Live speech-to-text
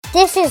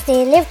This is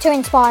the Live to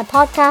Inspire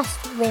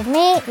podcast with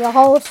me, your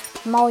host,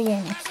 Mo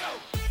Yunus.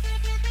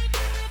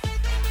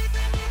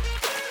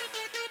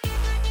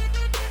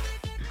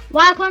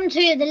 Welcome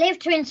to the Live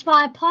to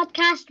Inspire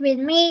podcast with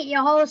me,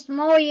 your host,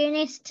 Mo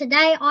Yunus.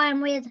 Today I am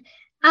with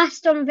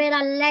Aston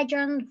Villa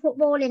legend,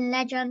 footballing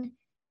legend,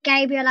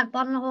 Gabriel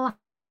Agbonlahor.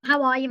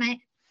 How are you,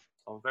 mate?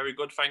 I'm very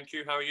good, thank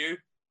you. How are you?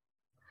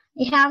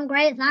 Yeah, I'm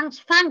great.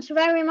 Thanks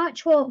very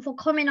much for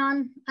coming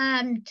on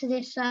to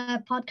this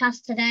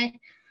podcast today.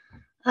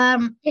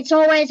 It's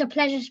always a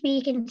pleasure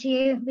speaking to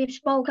you. We've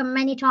spoken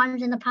many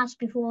times in the past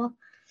before.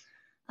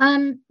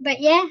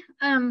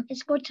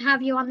 It's good to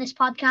have you on this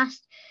podcast.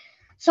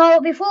 So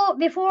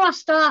before I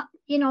start,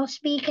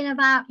 speaking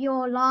about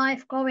your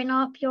life growing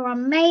up, your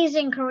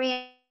amazing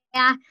career,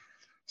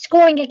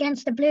 scoring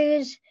against the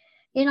Blues,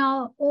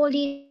 all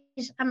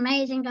these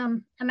amazing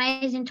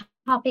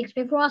topics.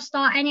 Before I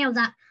start any of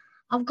that,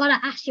 I've got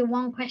to ask you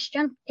one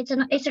question.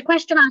 It's a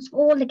question I ask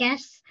all the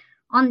guests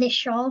on this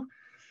show.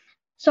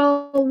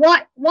 So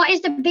what is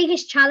the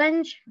biggest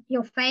challenge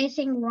you're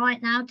facing right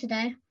now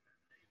today?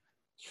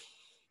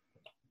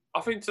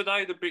 I think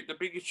today the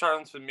biggest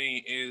challenge for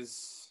me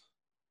is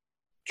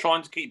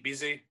trying to keep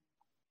busy.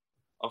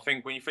 I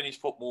think when you finish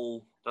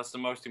football, that's the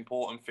most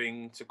important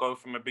thing, to go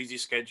from a busy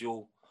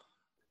schedule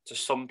to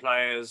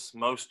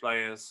most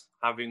players,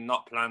 having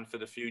not planned for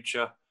the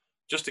future,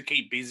 just to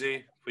keep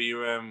busy for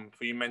your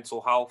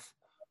mental health.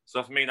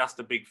 So for me, that's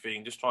the big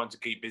thing, just trying to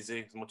keep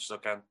busy as much as I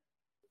can.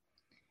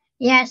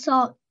 Yeah.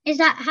 So is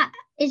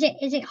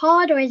it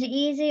hard or is it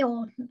easy,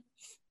 or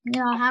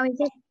how is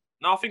it?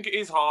 No, I think it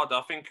is hard. I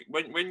think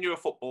when you're a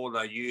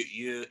footballer,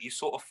 you're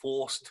sort of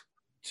forced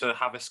to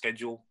have a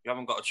schedule. You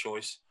haven't got a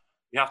choice.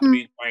 You have to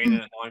be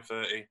training at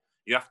 9:30.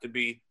 You have to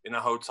be in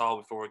a hotel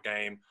before a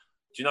game.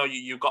 Do you know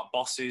you've got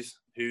bosses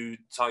who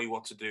tell you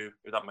what to do,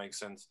 if that makes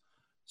sense.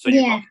 So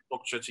you've got Yeah.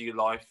 structure to your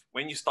life.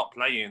 When you stop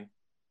playing,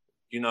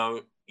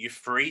 you're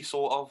free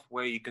sort of,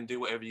 where you can do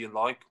whatever you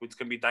like, which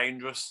can be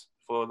dangerous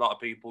for a lot of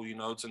people,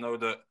 to know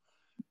that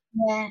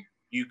Yeah.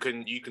 you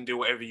can do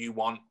whatever you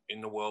want in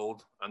the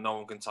world and no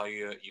one can tell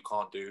you you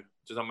can't do.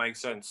 Does that make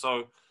sense?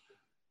 So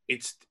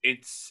it's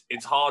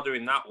harder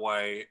in that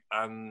way,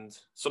 and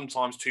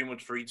sometimes too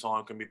much free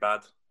time can be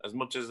bad. As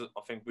much as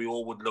I think we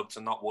all would love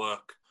to not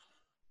work,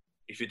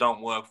 if you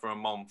don't work for a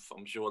month,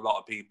 I'm sure a lot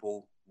of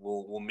people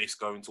will miss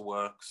going to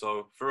work.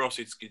 So for us,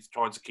 it's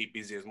trying to keep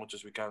busy as much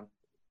as we can.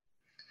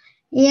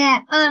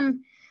 Yeah.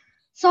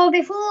 So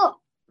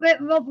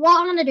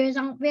what I'm gonna do is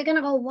we're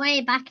gonna go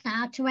way back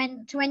now to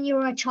when you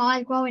were a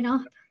child growing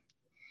up.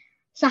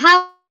 So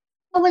how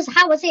was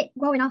it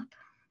growing up?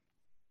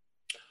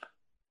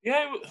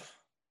 Yeah,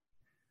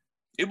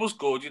 it was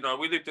good.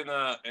 We lived in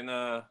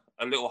a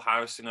little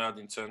house in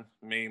Erdington.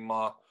 Me and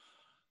my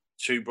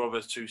two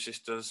brothers, two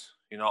sisters.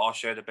 I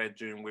shared a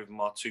bedroom with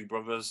my two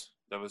brothers.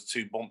 There was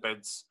two bunk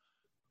beds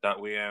that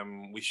we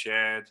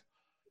shared.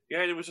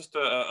 Yeah, it was just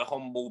a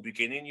humble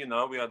beginning.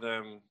 We had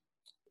a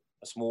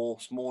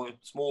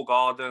small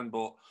garden,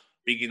 but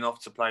big enough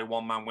to play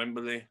one man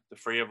Wembley, the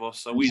three of us.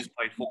 So we just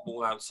played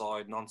football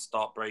outside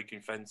non-stop,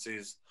 breaking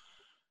fences.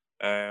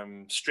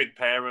 Strict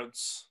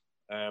parents.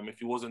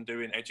 If you wasn't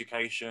doing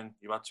education,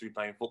 you had to be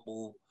playing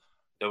football.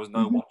 There was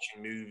no Mhm.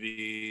 watching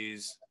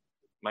movies.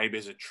 Maybe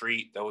as a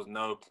treat, there was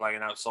no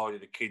playing outside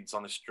of the kids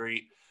on the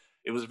street.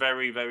 It was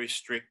very, very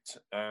strict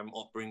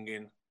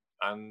upbringing,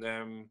 and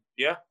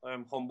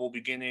humble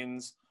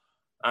beginnings,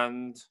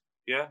 and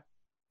yeah.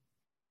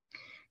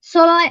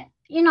 So like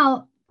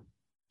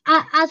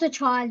as a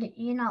child,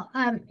 you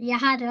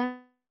had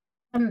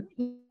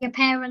your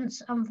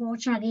parents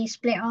unfortunately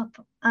split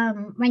up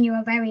when you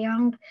were very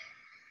young.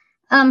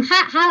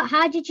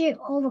 How did you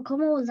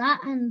overcome all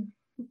that, and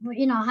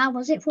how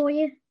was it for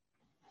you?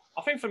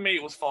 I think for me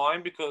it was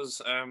fine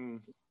because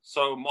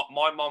so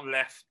my mom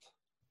left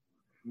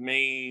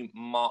me,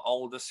 my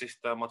older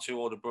sister, my two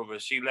older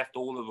brothers. She left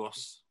all of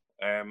us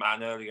at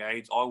an early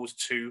age. I was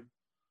two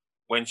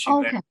when she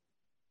left, Okay.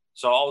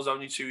 so I was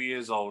only 2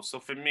 years old. So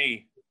for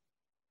me,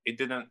 it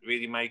didn't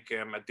really make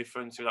a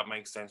difference, if that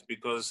makes sense,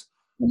 because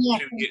Yeah,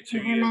 two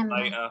I years remember.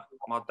 later,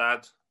 my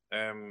dad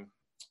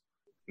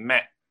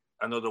met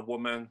another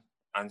woman,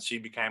 and she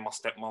became my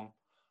stepmom.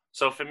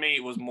 So for me,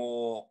 it was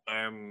more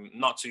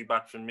not too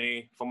bad for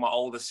me. For my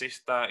older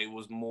sister, it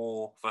was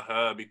more for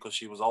her because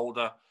she was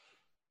older.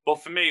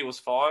 But for me, it was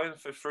fine.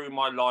 Through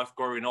my life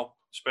growing up,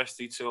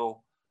 especially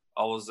till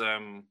I was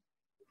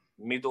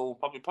middle,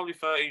 probably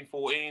 13,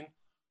 14.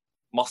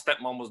 My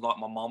stepmom was like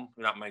my mom,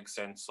 if that makes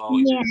sense. So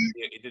Yeah,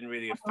 it didn't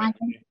really I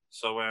affect imagine. me.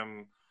 So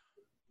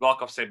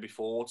like I've said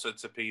before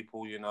to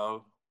people,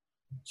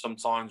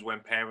 sometimes when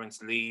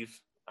parents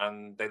leave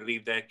and they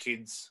leave their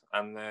kids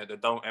and they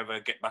don't ever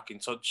get back in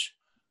touch,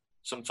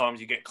 sometimes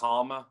you get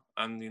karma.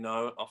 And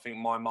I think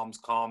my mum's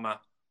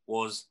karma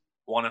was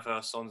one of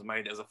her sons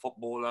made it as a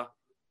footballer,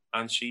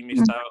 and she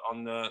missed Mm, out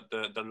on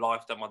the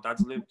life that my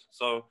dad's lived.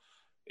 So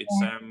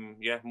it's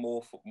yeah.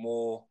 more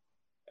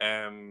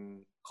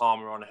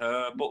karma on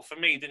her. But for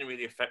me, it didn't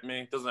really affect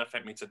me. It doesn't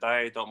affect me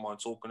today. Don't mind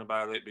talking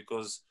about it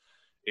because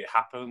it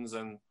happens.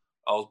 And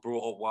I was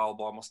brought up well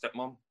by my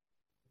stepmom.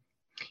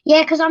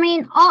 Yeah, because I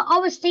mean, I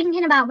was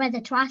thinking about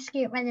whether to ask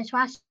you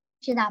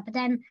that, but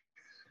then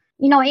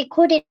it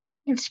could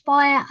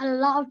inspire a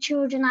lot of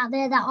children out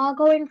there that are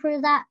going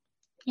through that,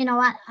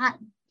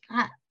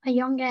 at a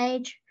young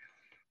age,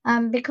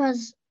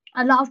 because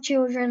a lot of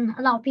children,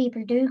 a lot of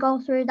people do go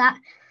through that.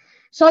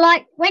 So,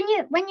 like, when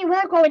you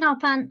were growing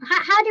up, and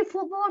how did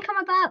football come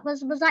about?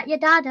 Was that your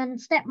dad and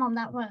stepmom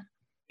that were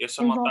Yeah,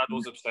 so my involved dad in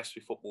was that? obsessed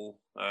with football.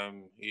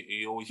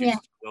 He always Yeah.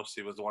 used to tell us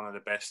he was one of the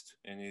best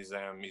in his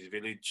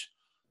village.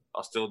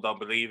 I still don't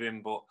believe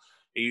him, but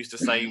he used to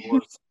say he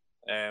was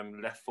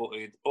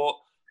left-footed. But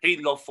he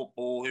loved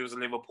football. He was a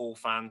Liverpool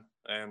fan,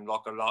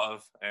 like a lot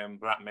of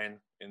black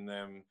men in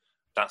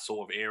that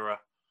sort of era,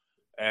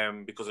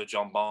 because of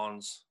John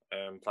Barnes,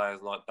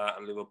 players like that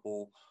at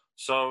Liverpool.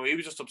 So he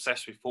was just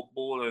obsessed with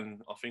football,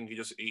 and I think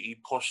he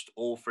pushed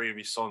all three of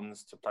his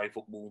sons to play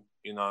football.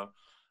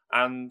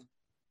 And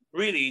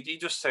really, he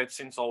just said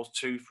since I was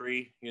 2,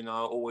 3,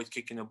 always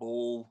kicking the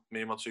ball,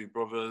 me and my two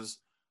brothers.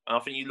 And I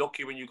think you're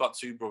lucky when you got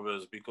two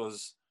brothers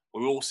because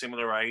we're all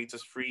similar age.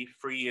 There's three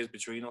years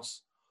between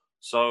us.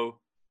 So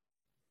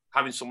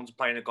having someone to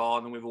play in the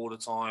garden with all the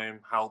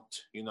time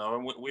helped,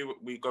 and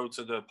we go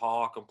to the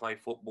park and play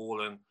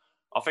football. And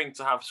I think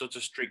to have such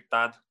a strict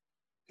dad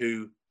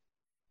who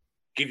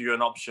give you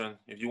an option,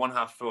 if you want to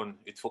have fun,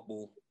 it's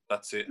football.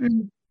 That's it.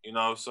 Mm.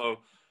 So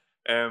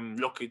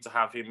lucky to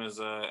have him as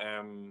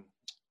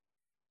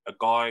a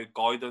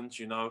guidance,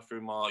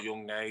 through my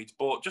young age.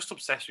 But just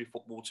obsessed with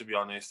football, to be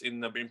honest.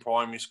 In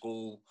primary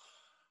school,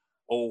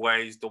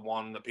 always the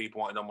one that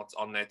people wanted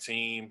on their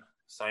team.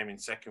 Same in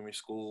secondary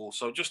school.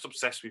 So just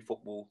obsessed with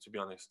football, to be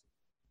honest.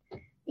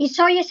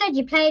 So you said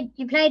you played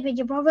with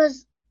your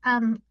brothers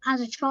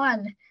as a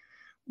child.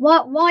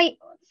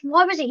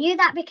 Why was it you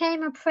that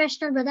became a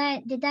professional?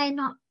 Did they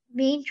not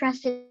be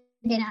interested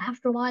in it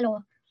after a while,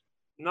 or?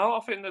 No,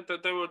 I think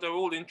that they were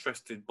all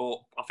interested,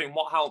 but I think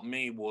what helped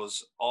me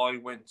was I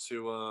went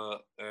to a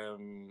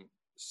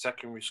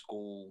secondary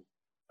school,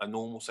 a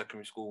normal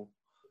secondary school.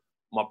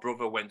 My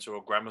brother went to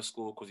a grammar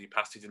school because he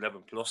passed his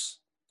 11 plus,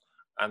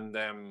 and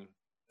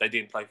they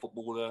didn't play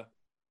football there.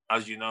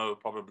 As you know,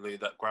 probably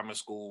that grammar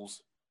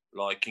schools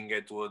like King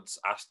Edward's,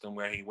 Aston,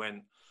 where he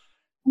went,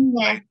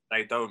 Yeah,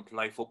 they don't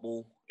play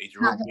football. It's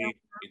not the- rugby,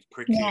 it's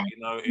cricket. yeah,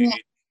 yeah.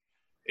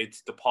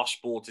 It's the posh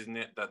sport, isn't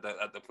it? That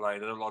they play.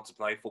 They don't like to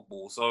play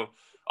football. So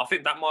I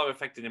think that might have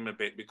affected him a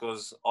bit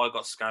because I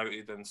got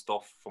scouted and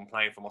stuff from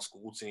playing for my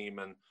school team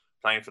and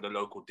playing for the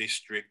local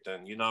district,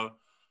 and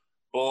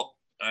But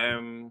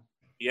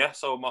yeah,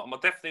 so my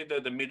definitely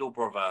the middle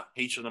brother.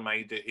 He should have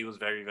made it. He was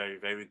very, very,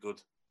 very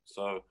good.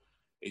 So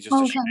it's just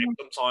a Okay. shame.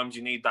 Sometimes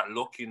you need that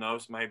luck. So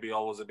maybe I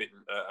was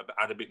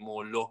had a bit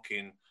more luck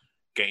in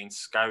getting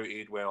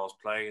scouted where I was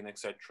playing,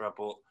 etc.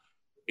 But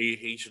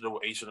he should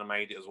have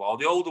made it as well.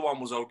 The older one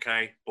was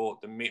okay,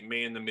 but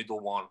me and the middle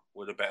one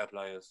were the better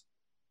players.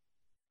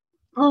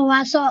 Oh,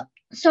 wow.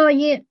 So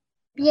you,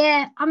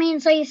 yeah. I mean,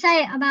 so you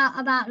say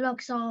about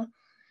luck. So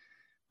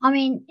I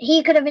mean,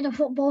 he could have been a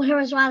footballer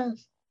as well.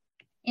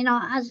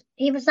 As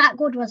he was that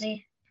good, was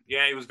he?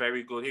 Yeah, he was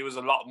very good. He was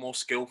a lot more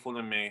skillful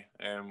than me.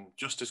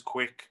 Just as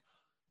quick,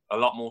 a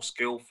lot more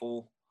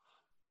skillful.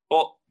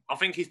 But I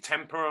think his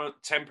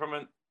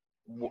temperament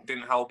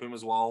didn't help him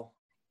as well.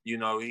 He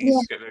Yeah.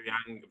 used to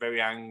get very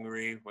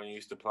angry when he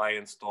used to play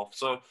and stuff.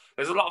 So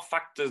there's a lot of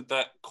factors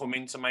that come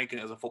into making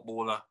it as a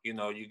footballer. You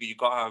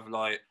got to have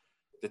like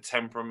the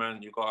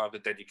temperament, you got to have the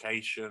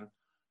dedication,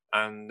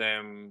 and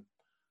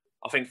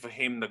I think for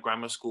him the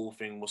grammar school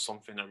thing was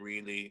something that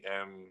really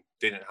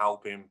didn't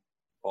help him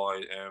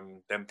by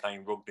them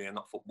playing rugby and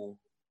not football.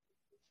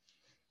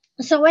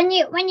 So when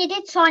you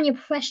did sign your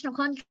professional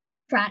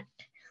contract,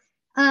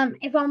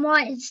 if I'm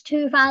right, it's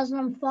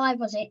 2005,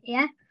 was it?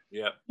 Yeah.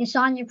 Yeah. You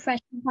signed your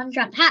professional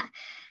contract.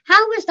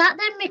 How was that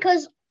then?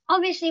 Because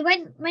obviously,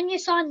 when you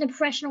sign the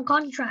professional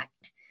contract,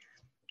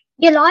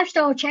 your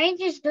lifestyle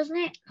changes, doesn't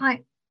it?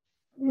 Like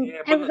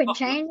Yeah, but everything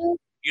changes.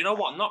 you know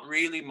what? Not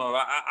really, Mo.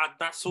 At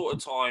that sort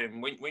of time,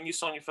 when you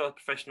sign your first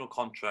professional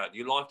contract,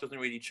 your life doesn't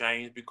really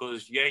change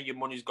because, yeah, your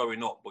money's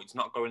going up, but it's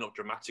not going up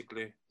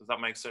dramatically. Does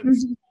that make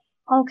sense? Mhm.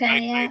 Okay.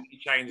 Yeah. Maybe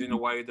change in a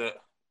way that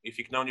if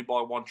you can only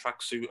buy one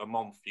tracksuit a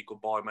month, you could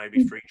buy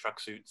maybe 3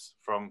 tracksuits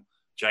from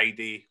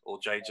JD or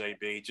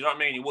JJB. Do you know what I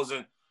mean? It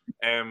wasn't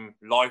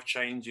life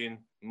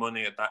changing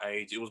money at that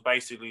age. It was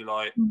basically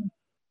like Mhm.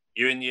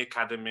 you're in the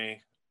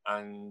academy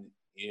and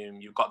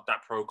you've got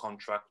that pro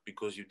contract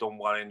because you've done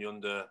well in the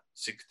under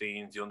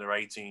 16s, the under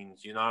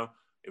 18s.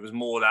 It was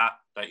more that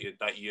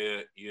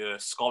your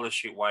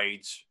scholarship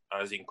wage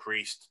has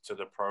increased to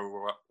the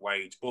pro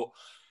wage, but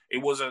it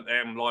wasn't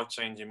life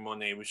changing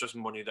money. It was just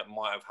money that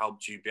might have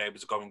helped you be able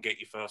to go and get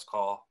your first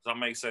car. Does that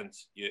make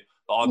sense? Yeah.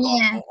 I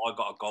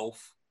got a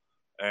Golf.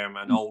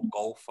 An old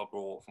Golf I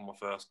brought for my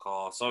first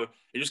car. So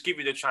it just give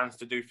you the chance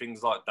to do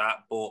things like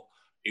that, but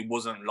it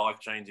wasn't life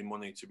changing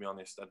money, to be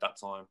honest, at that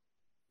time.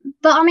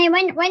 But I mean,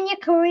 when your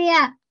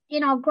career,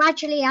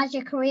 gradually as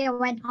your career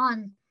went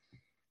on,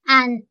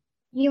 and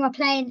you were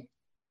playing,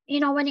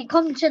 when it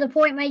comes to the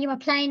point where you were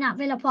playing at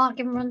Villa Park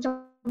in front of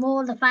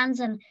all the fans,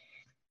 and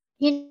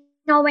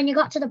when you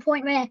got to the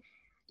point where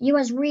you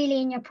was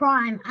really in your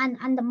prime,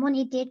 and the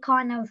money did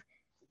kind of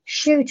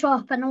shoot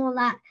up and all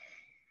that,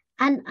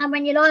 and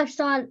when your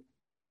lifestyle,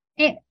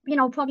 it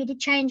probably did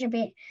change a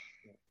bit.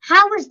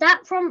 How was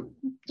that from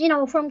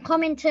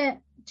coming to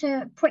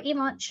pretty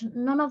much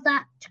none of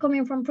that to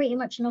coming from pretty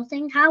much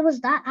nothing? How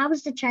was that? How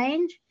was the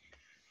change?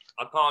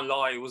 I can't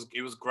lie,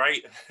 it was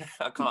great.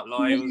 I can't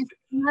lie. It was,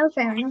 No,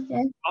 fair enough.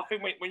 Yeah. I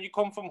think when you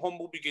come from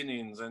humble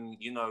beginnings and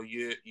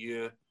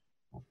you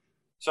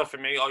so for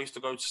me, I used to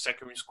go to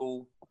secondary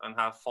school and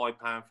have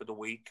 £5 for the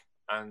week,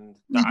 and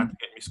that had to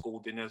get me school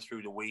dinner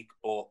through the week,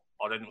 but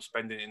I'd end up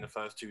spending it in the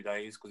first 2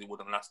 days because it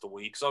wouldn't last a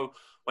week. So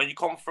when you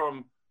come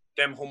from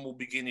them humble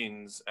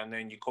beginnings and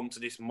then you come to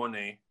this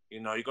money,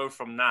 you go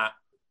from that,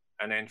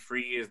 and then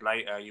 3 years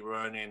later you're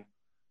earning,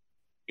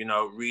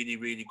 really,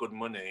 really good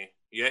money.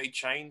 Yeah, it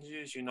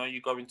changes.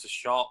 You go into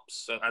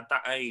shops at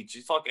that age.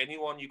 It's like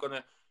anyone. You're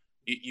gonna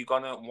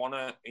want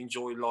to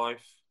enjoy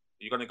life.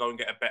 You're gonna go and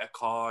get a better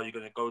car. You're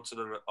gonna go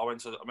to I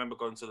remember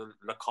going to the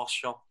Lacoste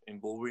shop in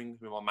Bullring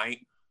with my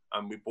mate,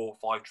 and we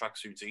bought 5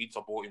 tracksuits each.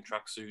 I bought him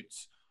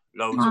tracksuits,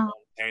 loads of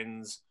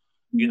pens,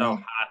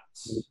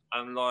 hats,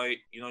 and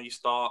you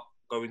start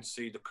going to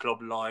see the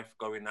club life,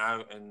 going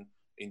out and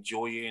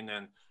enjoying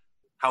and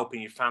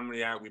helping your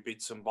family out with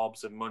bits and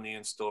bobs of money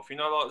and stuff.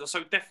 So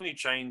it definitely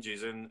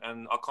changes, and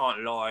I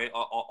can't lie,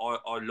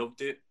 I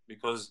loved it,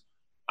 because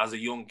as a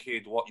young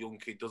kid, what young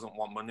kid doesn't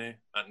want money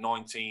at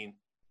 19?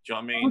 Do you know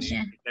what I mean?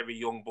 Yeah. It's every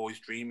young boy's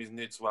dream, isn't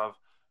it, to have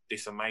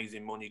this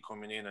amazing money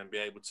coming in and be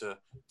able to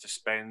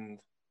spend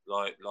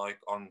like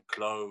on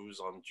clothes,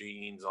 on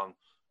jeans, on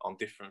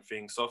different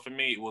things. So for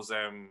me, it was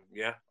I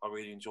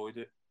really enjoyed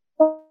it.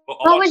 But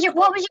what was your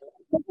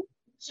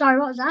sorry,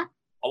 what was that?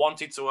 I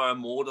wanted to earn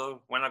more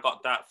though. When I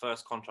got that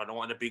first contract, I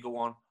wanted a bigger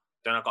one.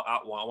 Then I got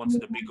that one. I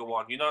wanted a bigger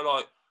one.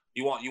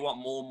 You want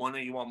more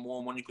money. You want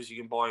more money because you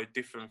can buy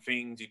different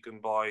things. You can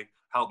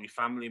help your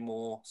family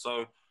more.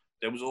 So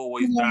there was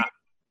always that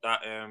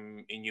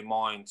in your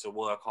mind to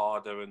work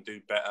harder and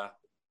do better.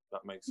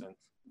 That makes sense.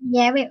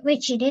 Yeah,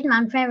 which you did,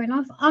 man. Fair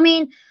enough. I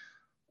mean,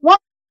 what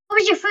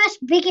was your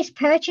first biggest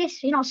purchase?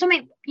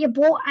 Something you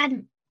bought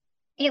and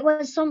it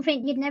was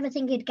something you'd never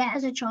think you'd get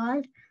as a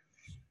child.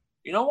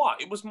 You know what?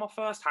 It was my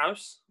first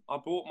house. I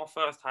bought my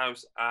first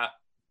house at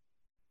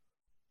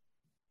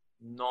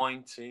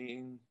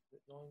 18.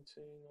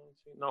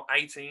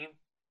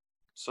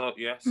 So,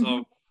 yeah.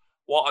 So,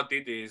 what I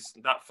did is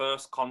that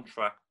first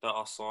contract that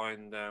I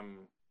signed,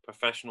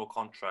 professional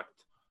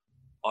contract,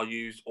 I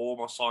used all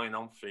my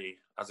sign-on fee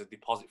as a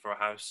deposit for a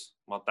house.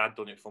 My dad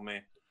done it for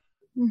me.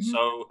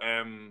 So,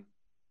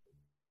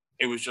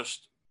 it was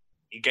just,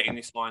 you're getting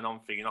this sign-on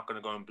fee, you're not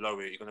going to go and blow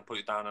it, you're going to put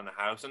it down on a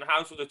house. And the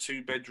house was a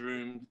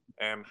 2-bedroom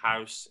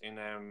house in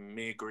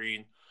Mere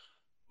Green.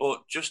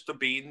 But just to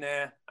be in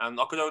there, and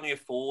I could only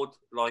afford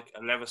like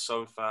a leather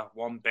sofa,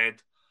 1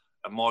 bed,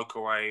 a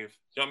microwave,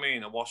 do you know what I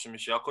mean? A washing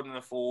machine. I couldn't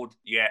afford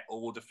yet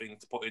all the things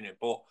to put in it.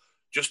 But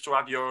just to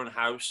have your own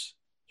house,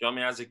 do you know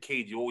what I mean? As a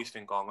kid, you always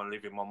think, I'm going to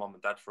live with my mum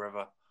and dad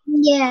forever.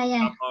 Yeah.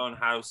 Have my own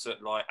house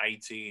at like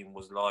 18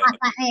 was like, at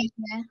that age,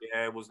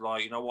 yeah, it was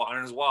like, you know what?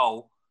 And as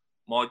well,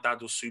 my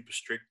dad was super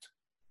strict.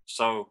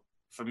 So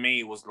for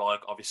me, it was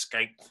like I've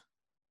escaped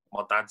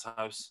my dad's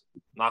house.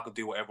 Now I can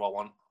do whatever I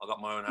want. I got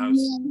my own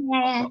house.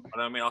 Yeah.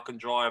 I can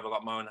drive. I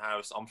got my own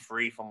house. I'm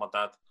free from my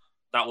dad.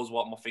 That was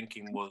what my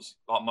thinking was.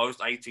 Like most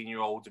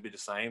 18-year-olds would be the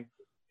same,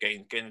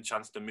 getting a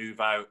chance to move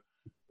out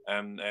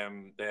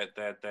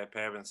their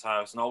parents'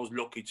 house. And I was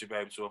lucky to be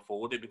able to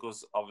afford it,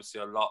 because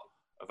obviously a lot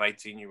of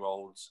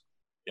 18-year-olds,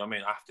 I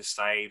have to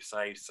save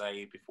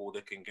before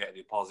they can get a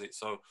deposit.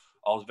 So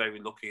I was very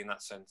lucky in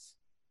that sense.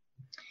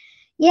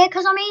 Yeah,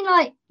 because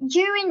like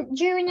during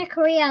your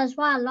career as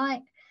well,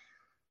 like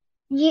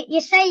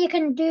you say you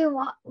can do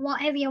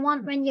whatever you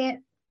want when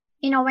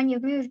when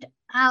you've moved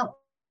out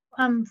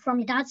from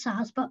your dad's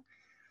house, but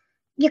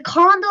you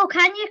can't though,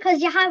 can you?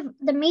 Because you have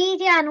the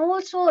media and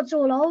all sorts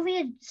all over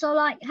you. So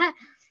like,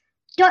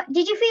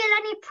 did you feel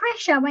any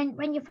pressure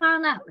when you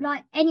found out,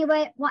 like,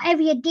 anyway,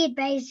 whatever you did,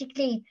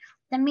 basically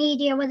the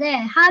media were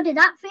there? How did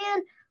that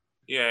feel?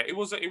 Yeah, it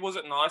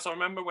wasn't nice. I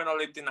remember when I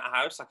lived in that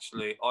house.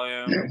 Actually,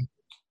 I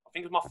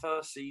think it was my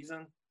first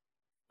season,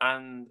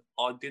 and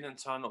I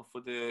didn't turn up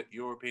for the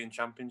European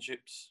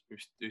Championships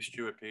with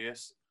Stuart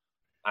Pearce,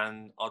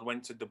 and I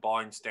went to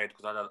Dubai instead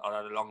because I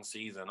had a long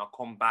season. I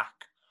come back,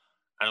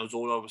 and it was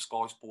all over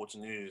Sky Sports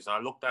News. And I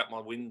looked out my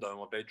window in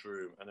my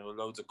bedroom, and there were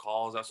loads of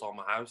cars outside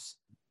my house.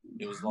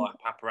 It was like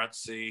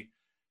paparazzi,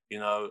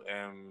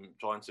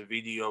 trying to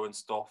video and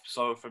stuff.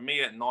 So for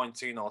me at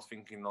 19, I was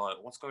thinking like,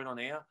 what's going on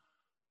here?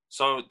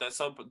 So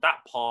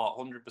that part,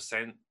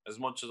 100%. As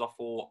much as I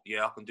thought,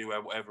 yeah, I can do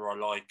whatever I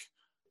like.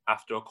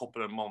 After a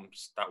couple of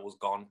months, that was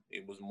gone.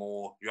 It was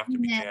more, you have to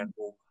be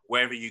careful.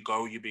 Wherever you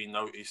go, you're being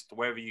noticed.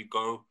 Wherever you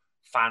go,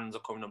 fans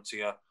are coming up to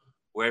you.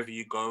 Wherever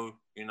you go,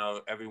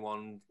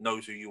 everyone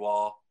knows who you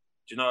are.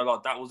 Do you know,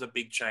 like, that was a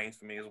big change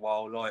for me as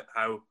well. Like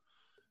how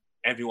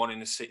everyone in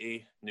the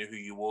city knew who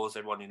you was.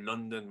 Everyone in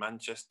London,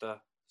 Manchester.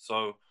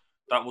 So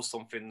that was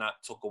something that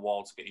took a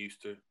while to get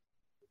used to.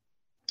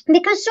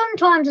 Because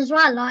sometimes as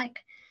well, like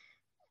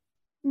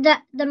the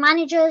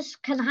managers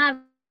can have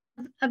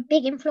a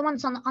big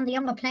influence on the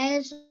younger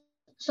players.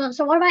 So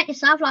what about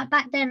yourself? Like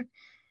back then,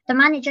 the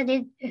manager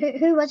did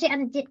who was it,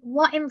 and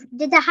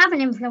did they have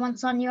an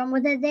influence on you, and were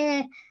they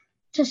there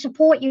to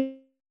support you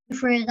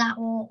through that,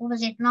 or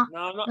was it not?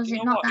 No, not, Was you it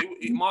know not what?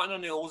 that? Martin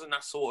O'Neill wasn't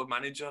that sort of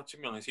manager, to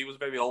be honest. He was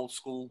very old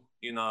school,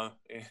 you know.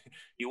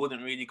 You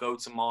wouldn't really go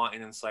to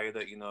Martin and say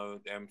that, you know,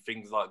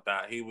 things like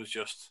that. He was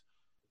just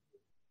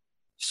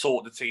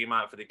sort the team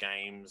out for the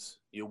games.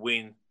 You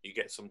win, you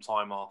get some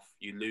time off.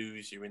 You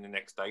lose, you're in the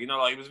next day. You know,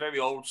 like, he was very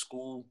old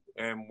school,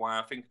 where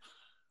I think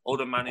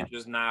other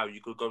managers now, you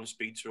could go and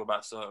speak to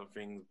about certain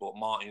things, but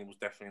Martin was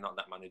definitely not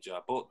that manager.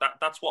 But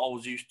that's what I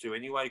was used to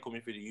anyway,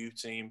 coming through the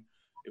youth team.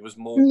 It was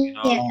more, you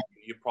know, Yeah,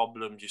 your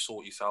problems, you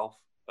sort yourself,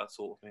 that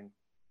sort of thing.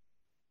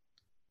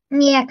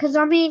 yeah. Because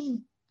I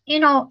mean,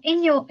 in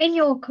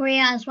your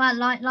career as well,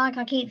 like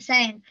I keep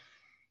saying,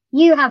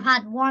 you have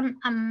had one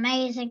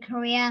amazing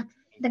career.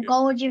 Thank The you.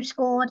 goals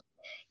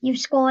you've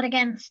scored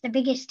against the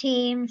biggest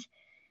teams.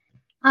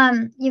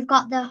 You've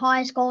got the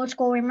highest goal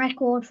scoring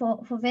record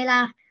for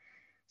Villa.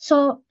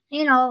 So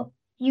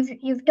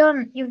you've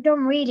done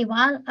really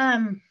well.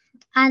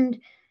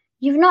 And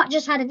you've not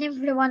just had an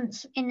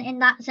influence in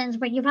that sense,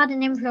 but you've had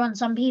an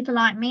influence on people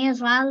like me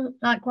as well,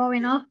 like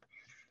growing up.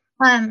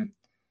 Um,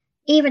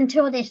 Even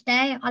till this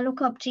day, I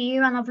look up to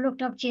you, and I've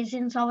looked up to you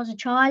since I was a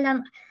child,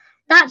 and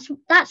that's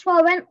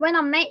why when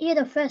I met you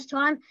the first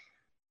time,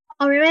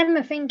 I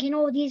remember thinking,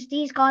 oh,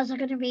 these guys are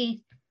going to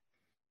be.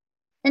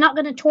 They're not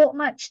going to talk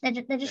much. They're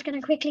just going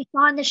to quickly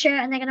find the shirt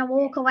and they're going to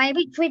walk away,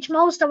 which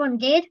most of them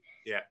did.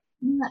 Yeah.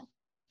 But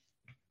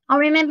I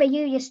remember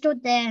you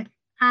stood there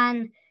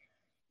and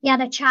you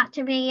had a chat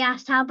to me. You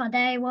asked how my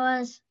day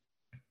was,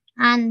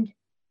 and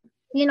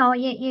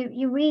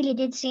you really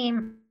did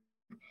seem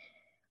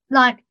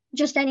like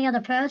just any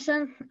other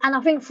person. And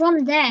I think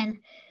from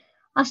then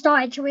I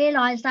started to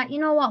realise that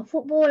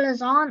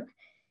footballers aren't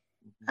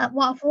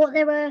what I thought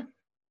they were.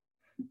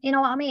 You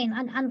know what I mean?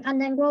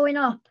 And then growing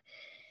up,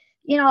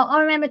 I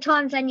remember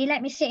times when you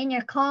let me sit in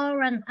your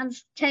car and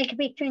take a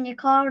picture in your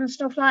car and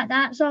stuff like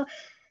that. So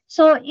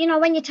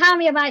when you tell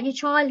me about your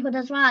childhood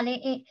as well,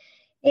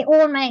 it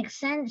all makes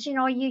sense.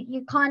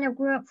 You kind of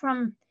grew up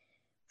from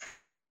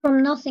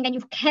nothing, and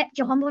you've kept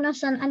your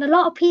humbleness, and a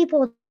lot of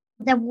people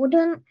they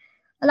wouldn't.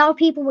 A lot of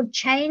people would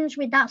change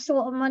with that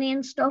sort of money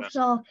and stuff. Yeah.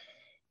 So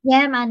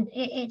yeah, man,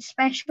 it's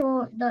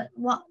special that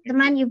what the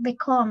Thank you. man you've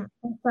become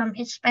from.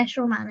 It's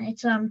special, man.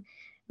 It's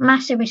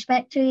massive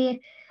respect to you.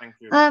 Thank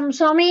you.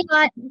 So I mean,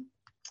 like,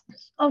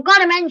 I've got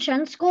to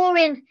mention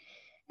scoring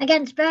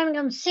against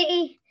Birmingham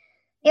City.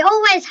 It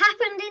always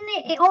happened, didn't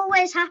it? It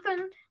always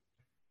happened.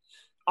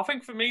 I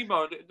think for me,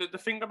 bro, the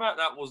thing about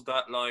that was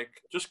that,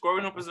 like, just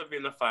growing up as a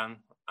Villa fan,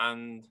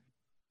 and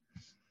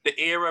the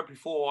era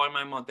before I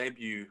made my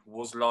debut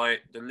was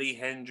like the Lee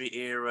Hendry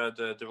era,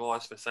 the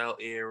Rice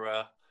Vassell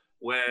era,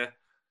 where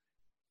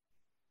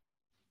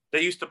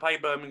they used to play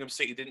Birmingham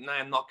City, didn't they,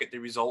 and not get the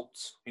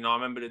results. You know, I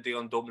remember the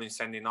Dion Dublin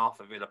sending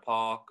off at Villa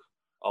Park.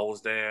 I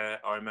was there.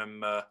 I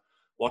remember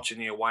watching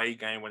the away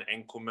game when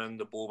Enkelman,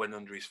 the ball went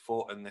under his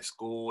foot and they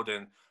scored.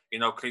 And, you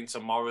know,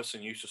 Clinton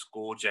Morrison used to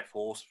score, Jeff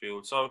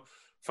Horsfield. So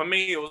for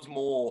me, it was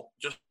more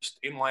just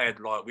in my head,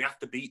 like, we have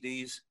to beat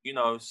these, you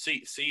know,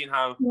 seeing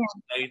how Yeah,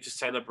 they used to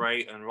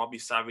celebrate, and Robbie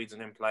Savage and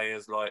them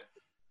players, like,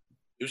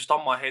 it was just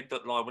on my head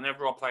that, like,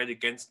 whenever I played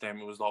against them,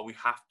 it was like we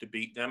have to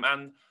beat them.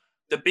 And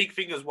the big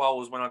thing as well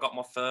was when I got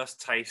my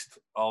first taste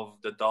of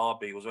the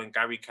derby was when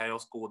Gary Cahill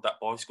scored that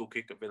bicycle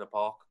kick at Villa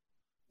Park.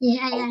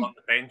 yeah, I was yeah. on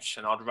the bench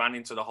and I'd ran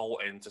into the whole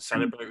end to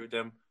celebrate with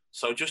them.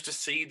 So just to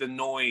see the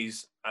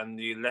noise and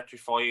the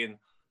electrifying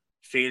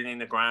feeling in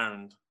the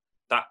ground,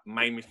 that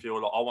made me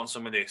feel like I want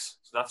some of this.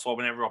 So that's why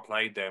whenever I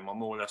played them, I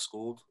more or less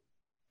scored.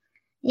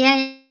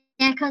 Yeah,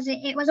 because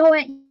it was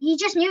always, you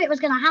just knew it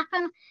was going to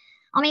happen.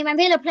 I mean, when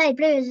Villa played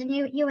Blues and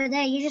you were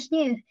there, you just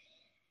knew.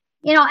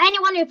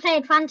 Anyone who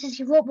played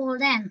fantasy football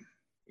then,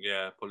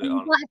 Yeah, pull it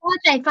on. if I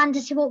played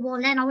fantasy football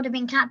then, I would have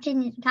been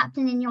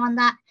captaining you on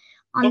that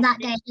But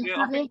day, yeah,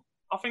 definitely.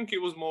 I think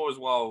it was more as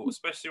well,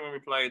 especially when we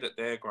played at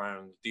their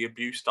ground, the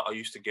abuse that I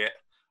used to get.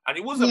 And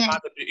it wasn't Yeah,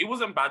 bad. It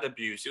wasn't bad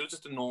abuse. It was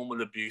just a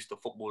normal abuse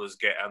that footballers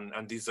get,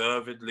 and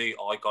deservedly,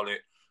 I got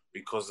it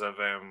because of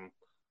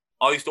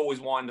I used to always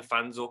wind the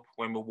fans up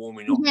when we're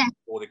warming up yeah,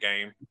 before the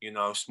game. You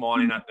know,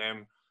 smiling at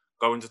them,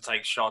 going to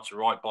take shots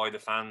right by the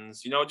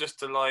fans. You know, just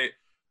to, like,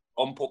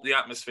 ump up the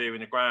atmosphere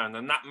in the ground,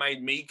 and that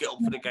made me get up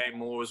for the game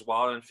more as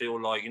well, and feel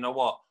like, you know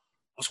what,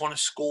 I just want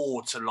to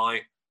score to,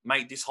 like,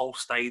 make this whole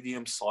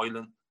stadium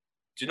silent.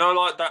 Do you know,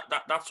 like,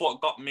 that's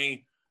what got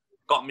me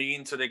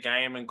into the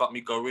game and got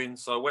me going.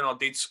 So when I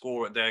did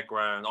score at their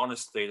ground,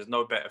 honestly, there's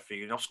no better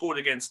feeling. I've scored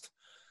against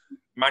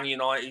Man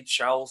United,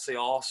 Chelsea,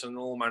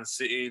 Arsenal, Man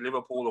City,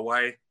 Liverpool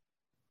away,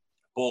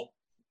 but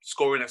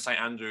scoring at St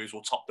Andrews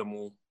will top them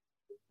all.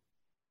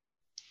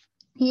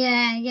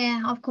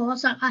 yeah. Of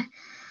course,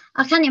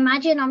 I can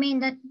imagine. I mean,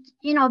 that,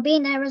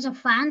 being there as a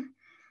fan,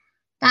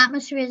 the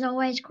atmosphere is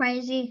always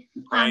crazy.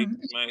 Crazy,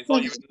 mate. It's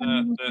like Big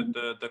you're in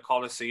the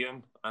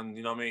Coliseum, and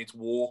you know what I mean. It's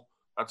war.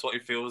 That's what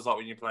it feels like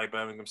when you play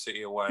Birmingham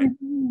City away.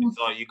 Mhm. It's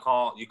like you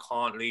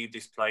can't leave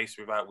this place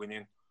without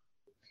winning.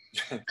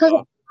 Because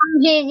So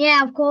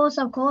yeah, of course,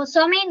 of course.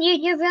 So I mean,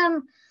 you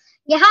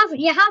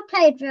have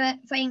played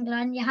for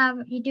England.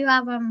 You do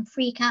have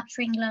 3 caps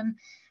for England.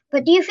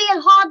 But do you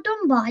feel hard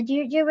done by? Do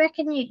you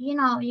reckon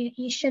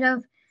you should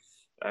have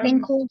been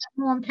um, called up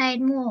more and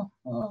played more?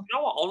 Or you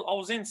know what? I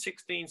was in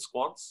 16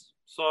 squads,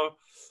 so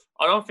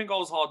I don't think I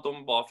was hard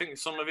done by. I think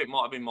some of it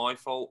might have been my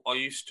fault. I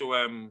used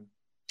to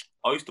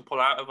pull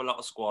out of a lot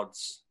of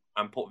squads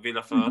and put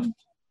Villa first. Mhm.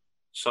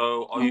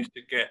 So I used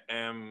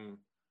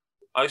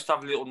to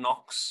have little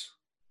knocks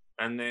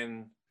and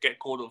then get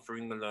called up for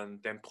England,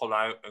 then pull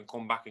out and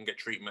come back and get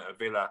treatment at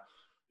Villa.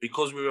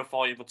 Because we were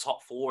fighting for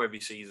top 4 every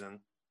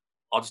season,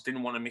 I just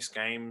didn't want to miss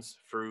games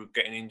through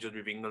getting injured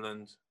with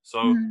England.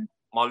 So Mm.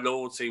 my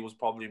loyalty was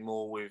probably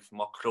more with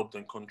my club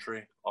than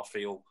country, I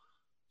feel.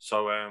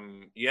 So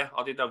yeah,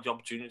 I did have the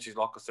opportunities,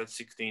 like I said,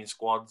 16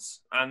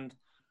 squads. And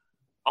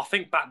I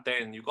think back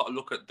then you've got to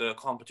look at the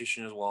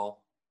competition as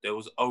well. There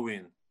was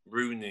Owen,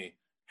 Rooney,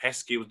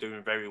 Heskey was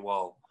doing very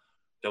well.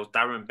 There was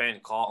Darren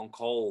Bent, Carlton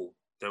Cole.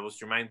 There was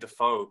Jermaine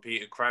Defoe,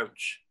 Peter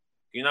Crouch.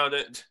 You know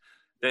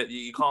that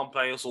you can't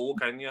play us all,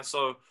 can you?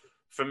 So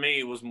for me,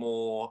 it was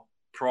more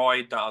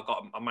pride that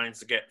I managed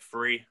to get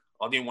 3.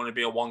 I didn't want to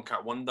be a one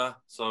cap wonder,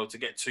 so to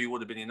get 2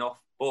 would have been enough.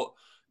 But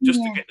just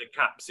to Yeah, get the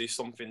caps is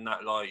something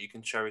that like you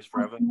can cherish of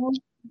forever. course.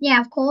 Yeah,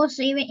 of course.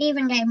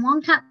 Even getting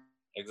 1 cap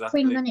for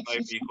Exactly. England, Play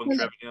it's for your country,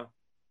 haven't you?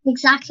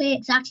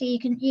 exactly.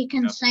 You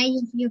can Yeah. say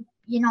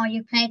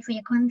you played for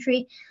your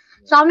country.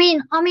 So I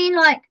mean,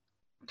 like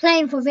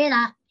playing for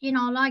Villa,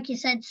 like you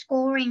said,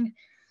 scoring.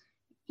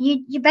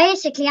 You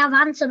basically have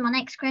answered my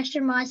next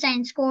question by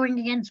saying scoring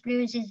against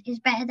Blues is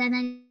better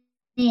than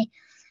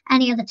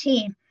any other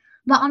team.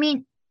 But I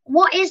mean,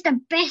 what is the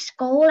best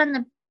goal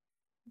and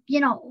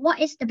what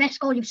is the best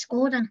goal you've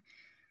scored,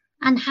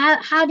 and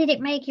how did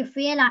it make you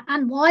feel,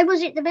 and why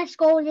was it the best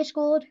goal you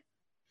scored?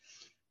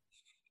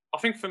 I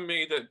think for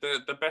me,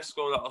 the best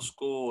goal that I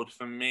scored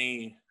for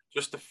me,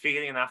 just the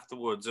feeling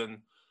afterwards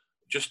and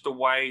just the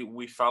way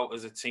we felt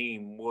as a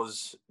team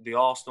was the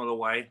Arsenal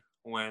away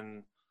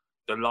when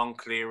the long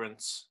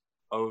clearance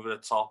over the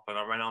top and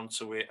I ran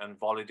onto it and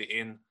volleyed it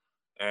in.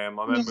 I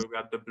remember Yes. we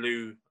had the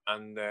blue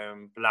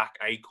and black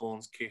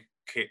acorns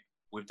kit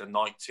with the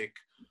night tick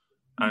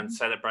and Mhm.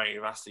 celebrating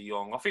with Ashley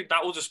Young. I think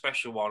that was a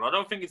special one. I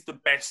don't think it's the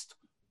best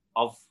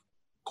of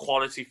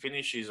quality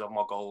finishes of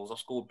my goals. I've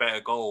scored better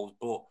goals,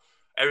 but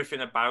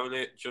everything about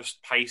it,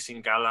 just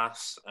pacing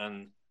Gallas,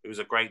 and it was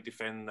a great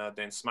defender,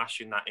 then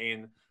smashing that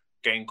in,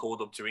 getting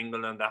called up to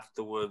England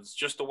afterwards.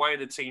 Just the way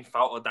the team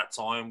felt at that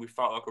time, we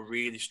felt like a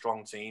really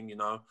strong team,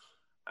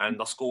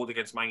 and I scored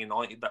against Man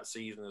United that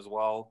season as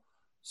well.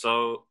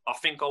 So I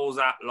think I was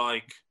at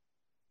like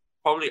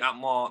probably at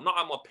my not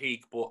at my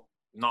peak, but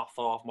not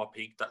far off my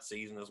peak that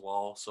season as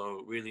well.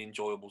 So really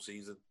enjoyable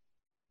season.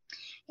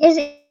 Is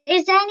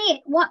there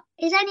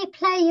any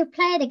player you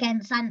played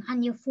against, and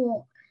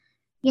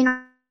you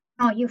know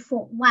you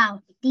thought,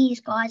 wow,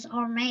 these guys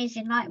are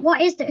amazing? Like, who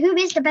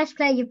is the best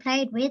player you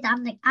played with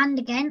and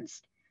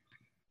against?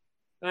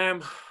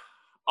 Um,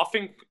 I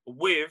think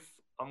with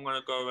I'm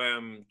gonna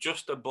go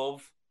just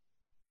above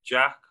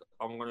Jack.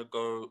 I'm gonna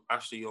go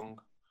Ashley Young.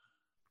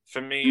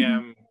 For me,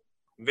 Mhm.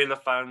 Villa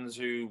fans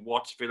who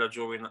watched Villa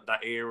during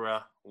that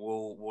era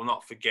will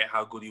not forget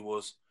how good he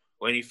was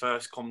when he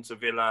first come to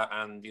Villa,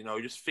 and he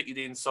just fitted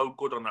in so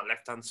good on that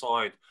left hand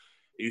side.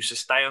 He used to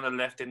stay on the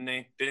left, didn't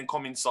he? Didn't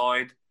come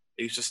inside.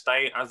 He used to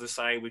stay, as they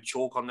say, with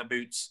chalk on the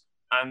boots.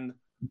 And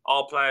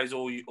our players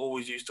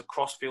always used to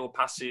cross field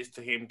passes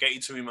to him, get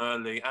you to him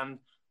early, and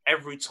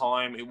every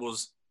time it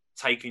was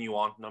taking you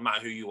on, no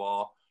matter who you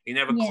are. He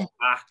never Yeah. cut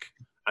back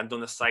and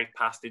done a safe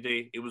pass, did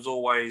he? It was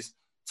always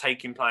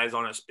taking players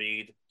on at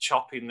speed,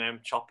 chopping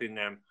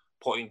them,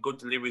 putting good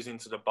deliveries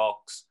into the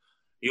box.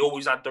 He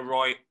always had the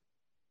right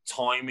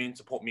timing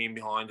to put me in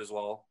behind as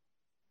well.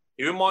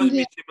 He reminds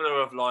Yeah. me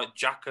similar of like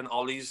Jack and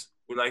Ollie's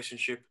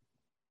relationship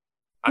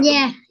at the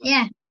Yeah. moment.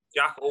 Yeah.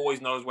 Jack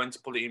always knows when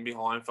to put it in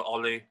behind for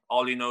Ollie.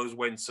 Ollie knows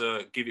when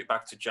to give it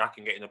back to Jack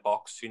and get in the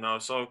box.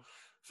 So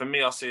for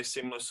me, I see a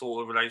similar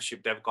sort of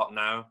relationship they've got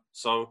now.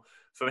 So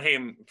for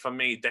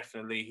me,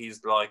 definitely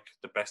he's like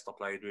the best I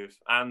played with.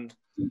 And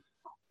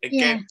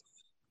Yeah.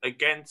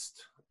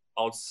 against,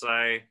 I'd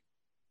say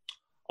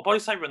I'll probably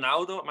say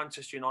Ronaldo at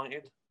Manchester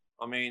United.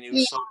 I mean, he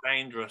was Yeah. so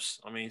dangerous.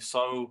 I mean,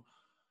 so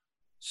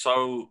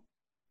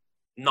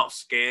not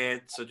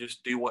scared to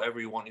just do whatever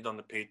he wanted on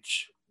the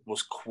pitch.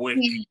 Was quick,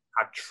 Yeah.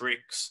 had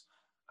tricks,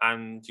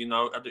 and in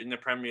the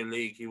Premier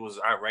League he was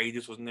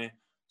outrageous, wasn't he?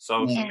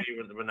 So for Yeah. me,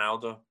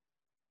 Ronaldo.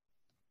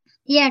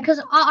 Yeah.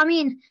 Because I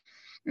mean,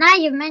 now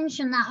you've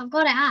mentioned that, I've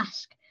got to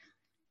ask,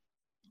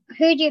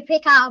 who do you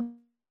pick out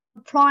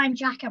of Prime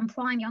Jack and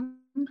Prime Young?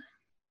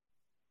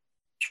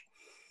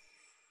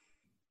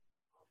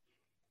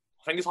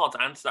 I think it's hard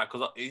to answer that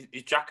because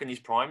is Jack in his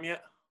prime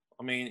yet?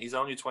 I mean, he's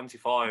only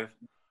 25.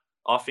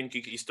 I think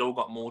he's still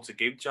got more to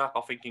give, Jack.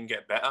 I think he can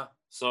get better.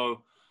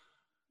 So,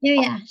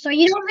 Yeah. So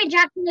you don't think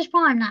Jack's in his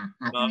prime now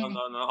at the minute?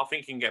 no. I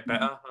think he can get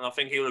better, and I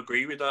think he'll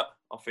agree with that.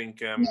 I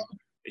think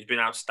he's been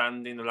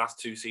outstanding the last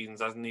 2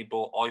 seasons, hasn't he?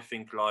 But I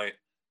think like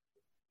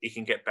he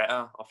can get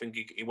better. I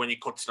think when he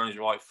cuts on his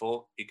right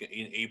foot,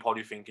 he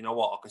probably think, you know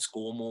what, I can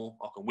score more,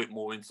 I can whip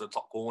more into the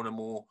top corner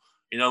more.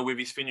 You know, with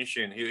his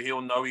finishing,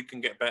 he'll know he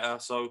can get better.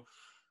 So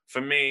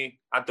for me,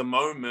 at the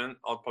moment,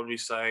 I'd probably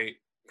say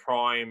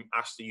prime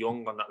Ashley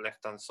Young on that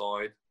left hand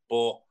side,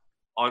 but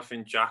I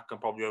think Jack can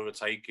probably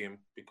overtake him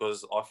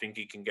because I think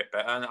he can get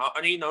better,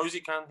 and he knows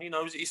he can. He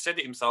knows it. He said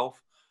it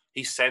himself.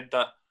 He said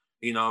that,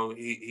 you know,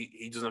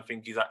 he doesn't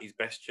think he's at his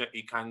best yet.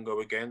 He can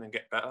go again and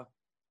get better.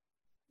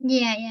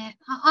 Yeah.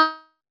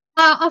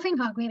 I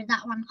think I agree with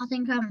that one. I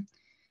think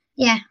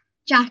yeah,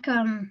 Jack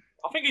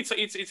I think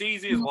it's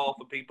easy as well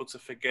for people to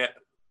forget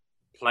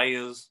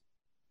players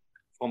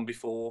from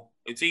before.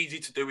 It's easy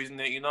to do, isn't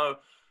it? You know,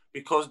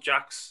 because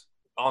Jack's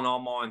on our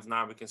minds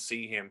now, we can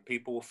see him.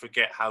 People will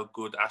forget how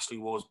good Ashley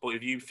was. But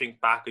if you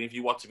think back and if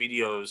you watch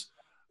videos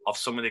of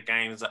some of the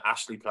games that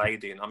Ashley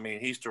played in, I mean,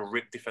 he used to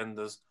rip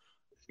defenders.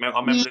 I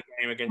remember the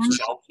game against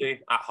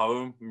Chelsea at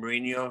home,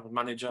 Mourinho,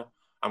 manager,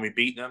 and we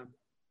beat them.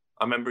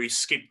 I remember he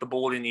skipped the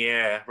ball in the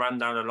air, ran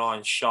down the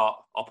line,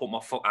 shot. I put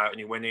my foot out and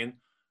he went in.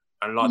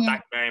 And like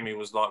that game, he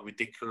was like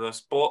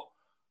ridiculous. But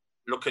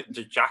look at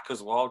the Jack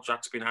as well.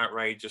 Jack's been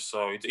outrageous.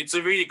 So it's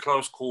a really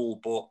close call.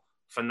 But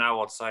for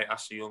now, I'd say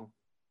Ashley Young.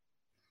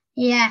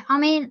 Yeah, I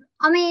mean,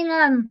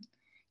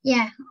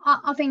 yeah,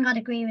 I think I'd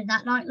agree with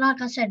that.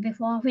 Like I said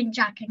before, I think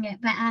Jack can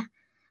get better.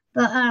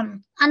 But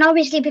and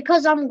obviously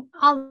because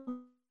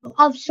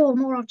I've saw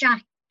more of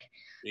Jack.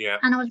 Yeah.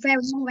 And I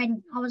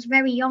was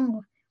very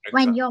young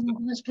when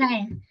Young was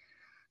playing.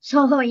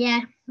 So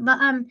yeah,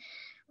 but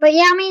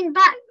yeah, I mean,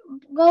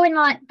 going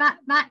like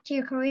back to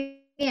your career,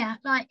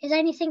 like, is there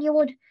anything you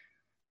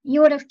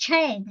would have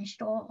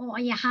changed, or are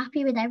you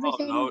happy with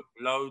everything? Oh,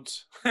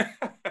 loads.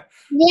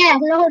 Yeah,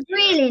 loads,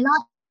 really.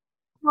 Like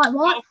what?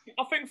 Well,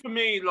 I think for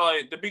me,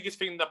 like the biggest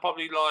thing that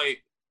probably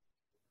like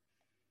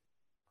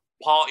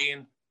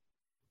partying.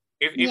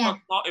 If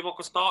I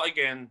could start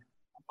again,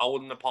 I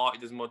wouldn't have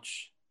partied as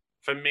much.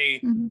 For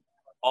me,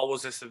 I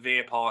was a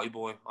severe party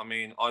boy. I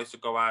mean, I used to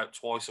go out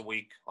twice a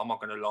week. I'm not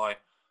going to lie.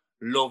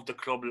 Loved the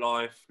club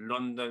life,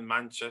 London,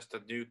 Manchester,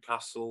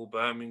 Newcastle,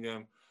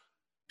 Birmingham.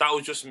 That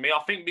was just me.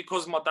 I think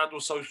because my dad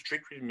was so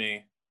strict with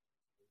me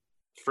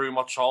through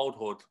my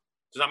childhood.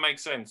 Does that make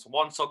sense?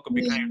 Once I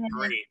became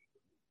 3,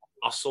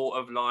 I sort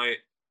of like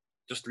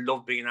just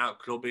loved being out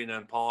clubbing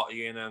and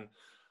partying. And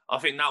I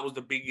think that was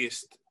the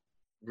biggest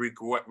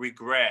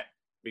regret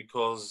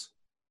because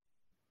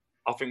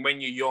I think when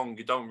you're young,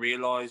 you don't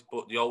realise,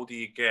 but the older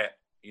you get,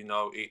 you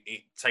know,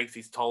 it takes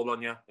its toll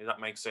on you, if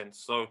that makes sense.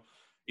 So,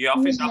 yeah,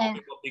 I think that would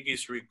be my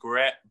biggest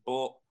regret.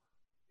 But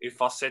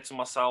if I said to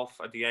myself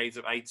at the age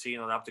of 18,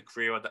 I'd have the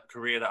career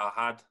that I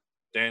had,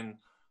 then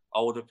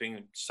I would have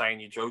been saying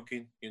you're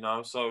joking, you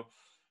know. So,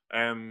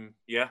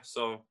 yeah,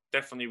 so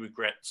definitely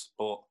regrets,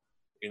 but,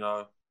 you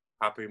know,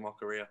 happy with my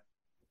career.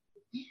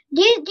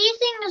 Do you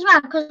think as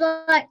well? Because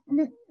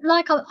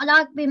like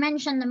we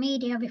mentioned the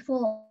media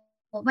before,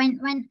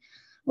 when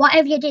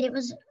whatever you did,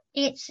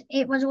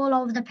 it was all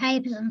over the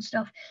papers and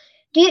stuff.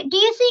 Do you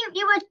think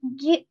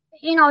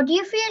do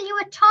you feel you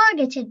were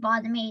targeted by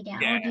the media?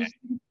 Yeah. Or do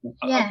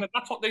you,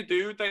 that's what they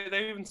do.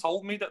 They even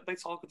told me that they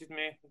targeted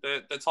me.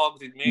 They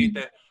targeted me.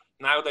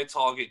 Now they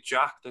target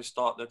Jack. They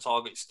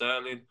target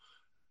Sterling.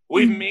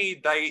 With me,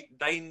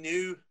 they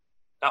knew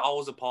that I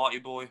was a party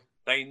boy.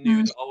 They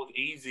knew that I was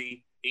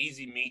easy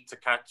meat to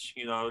catch.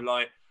 You know,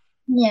 like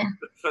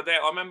So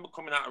I remember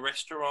coming out of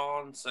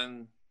restaurants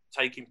and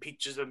taking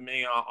pictures of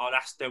me. I'd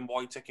ask them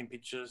why you're taking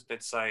pictures.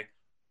 They'd say,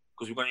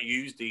 because we're going to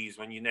use these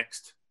when you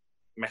next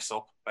mess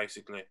up,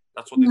 basically.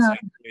 That's what they say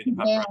to me, the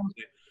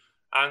paparazzi.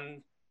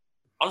 And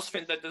I just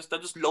think that they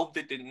just loved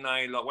it, didn't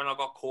they? Like when I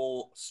got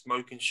caught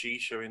smoking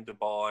shisha in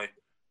Dubai,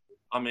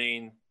 I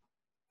mean,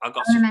 I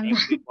got suspended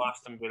for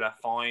Aston Villa,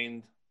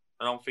 fined.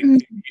 And I'm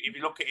thinking, if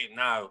you look at it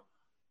now,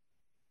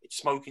 it's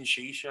smoking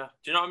shisha.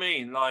 Do you know what I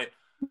mean? Like,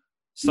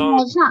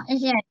 so it's not,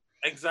 is it?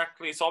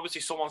 Exactly. So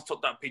obviously someone's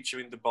took that picture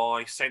in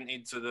Dubai, sent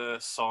it to the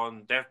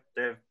Sun.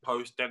 They've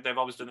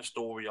obviously done a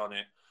story on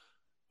it.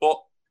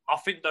 But I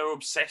think they were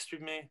obsessed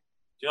with me.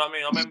 Do you know what I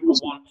mean? I remember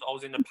once I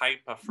was in the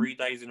paper 3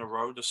 days in a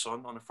row, the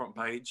Sun on the front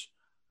page,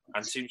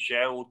 and Tim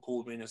Sherwood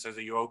called me and says,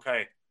 "Are you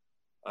okay?"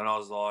 And I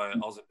was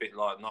a bit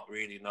like, not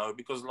really, no,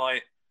 because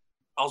like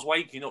I was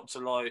waking up to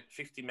like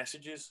 50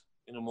 messages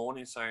in the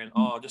morning saying,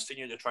 "Oh, I just seen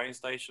you at the train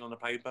station on the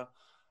paper."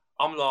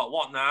 I'm like,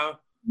 "What now?"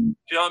 Do you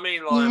know what I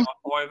mean? Like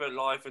my private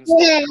life and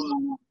stuff.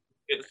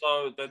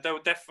 So they were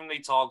definitely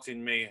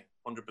targeting me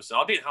 100%.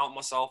 I didn't help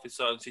myself in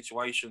certain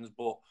situations,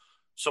 but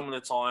some of the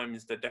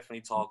times they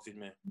definitely targeted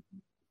me.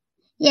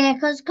 Yeah,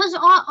 because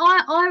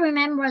I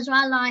remember as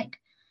well, like,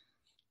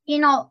 you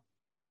know,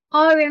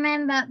 I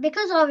remember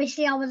because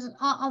obviously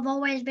I've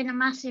always been a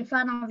massive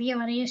fan of you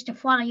and I used to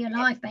follow your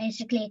life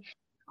basically.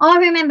 I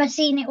remember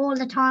seeing it all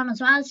the time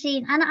as well.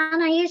 And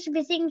I used to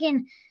be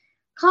thinking,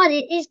 God,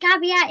 is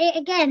Gabby at it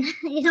again?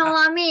 You know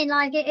what I mean?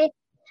 Like and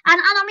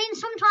I mean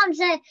sometimes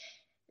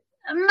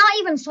not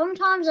even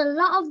sometimes, a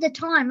lot of the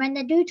time when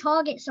they do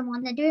target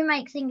someone, they do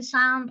make things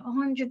sound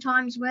 100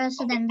 times worse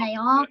than they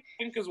are. I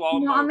think as well,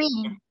 You know what I Mo.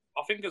 mean?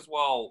 I think as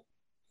well,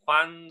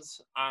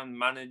 fans and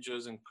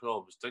managers and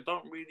clubs, they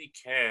don't really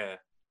care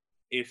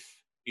if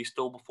he's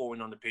still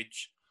performing on the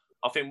pitch.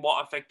 I think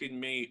what affected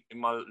me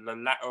in the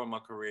latter of my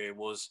career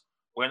was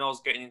when I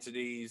was getting into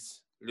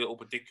these little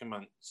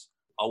predicaments.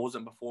 I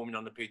wasn't performing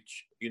on the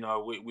pitch. You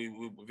know,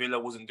 Villa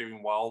wasn't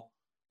doing well.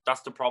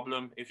 That's the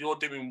problem. If you're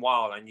doing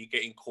well and you're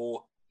getting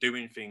caught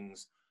doing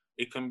things,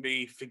 it can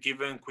be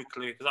forgiven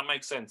quickly. Does that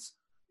make sense?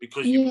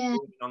 Because you're Yeah,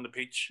 performing on the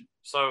pitch.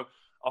 So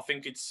I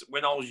think it's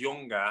when I was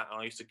younger and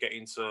I used to get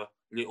into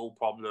little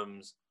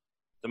problems,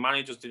 the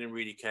managers didn't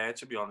really care,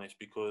 to be honest,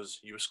 because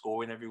you were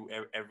scoring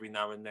every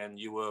now and then.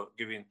 You were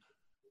giving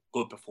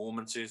good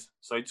performances,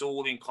 so it's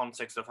all in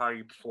context of how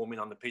you're performing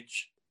on the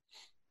pitch.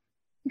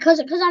 because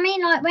I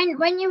mean, like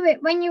when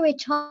you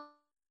retired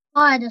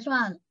as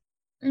well,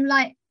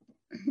 like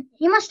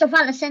you must have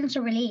felt a sense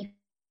of relief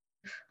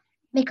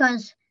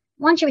because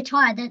once you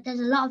retire, there's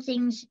a lot of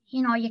things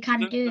you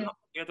can do.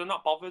 They're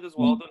not bothered as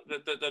well. Mm,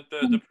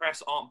 The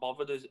press aren't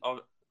bothered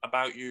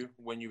about you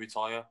when you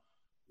retire.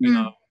 You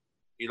know, mm,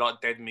 you're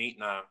like dead meat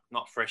now,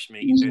 not fresh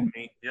meat. You're dead mm,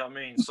 meat. You know what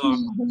I mean? So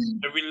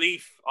mm, the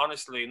relief,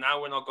 honestly,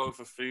 now when I go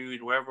for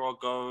food, wherever I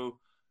go,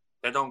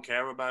 they don't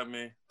care about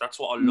me. That's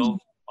what I love. mm.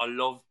 I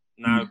love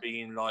now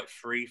being like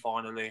free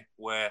finally,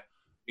 where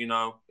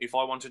if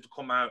I wanted to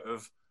come out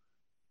of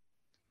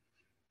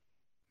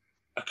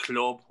a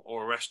club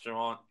or a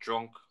restaurant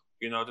drunk,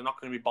 they're not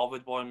going to be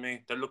bothered by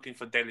me. They're looking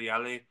for Deli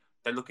Ali.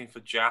 They're looking for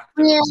Jack.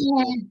 They're Yeah, looking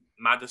for yeah.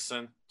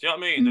 Madison. Do you know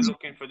what I mean? They're Mm,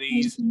 looking for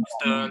these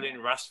Sterling,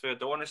 Rashford.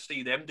 They want to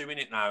see them doing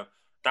it now.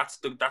 That's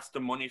the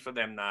money for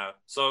them now.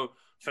 So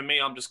for me,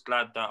 I'm just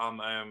glad that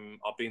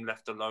I've been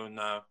left alone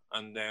now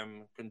and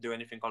can do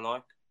anything I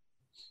like.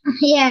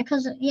 yeah,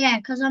 cause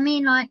I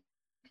mean, like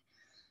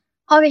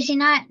obviously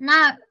now,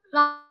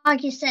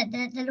 like you said,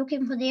 they're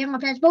looking for the younger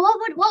players. But what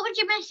would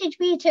your message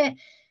be to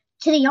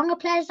the younger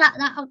players that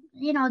are,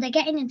 they're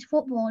getting into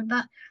football,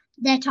 but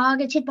they're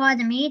targeted by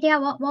the media?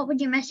 What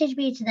would your message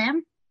be to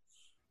them?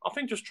 I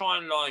think just try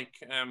and like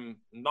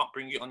not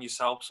bring it on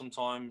yourself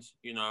sometimes.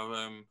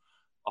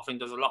 I think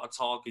there's a lot of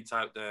targets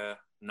out there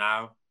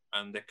now,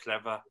 and they're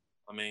clever.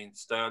 I mean,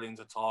 Sterling's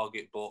a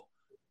target, but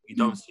you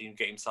don't Mm, see him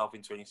get himself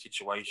into any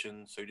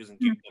situations, so he doesn't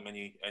give mm. them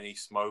any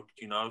smoke.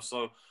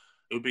 So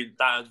it would be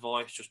that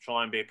advice: just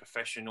try and be a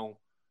professional.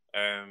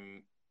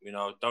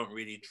 Don't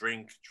really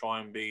drink. Try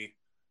and be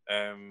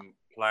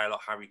player like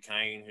Harry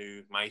Kane,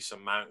 who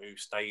Mason Mount, who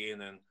stay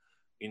in, and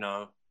you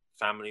know,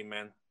 family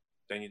men,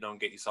 then you don't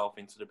get yourself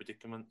into the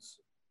predicaments.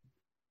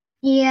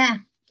 Yeah,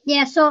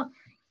 yeah. So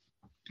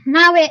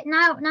now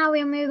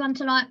we'll move on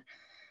to like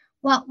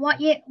what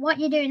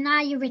you're doing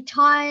now. You're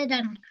retired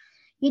and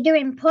you're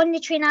doing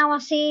punditry now. I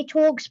see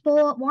talk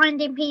sport,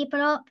 winding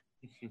people up,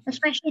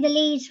 especially the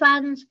Leeds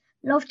fans.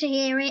 Love to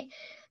hear it.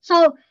 So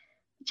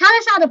tell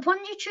us how the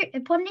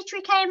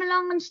punditry came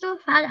along and stuff.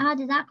 How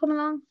did that come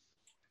along?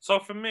 So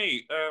for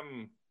me,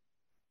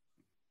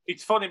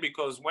 it's funny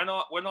because when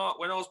I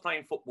was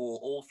playing football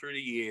all through the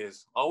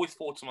years, I always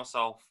thought to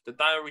myself, the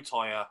day I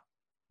retire,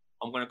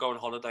 I'm going to go on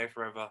holiday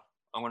forever.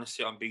 I'm going to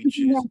sit on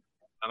beaches. Yeah.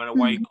 I'm going to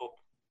wake Mm, up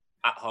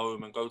at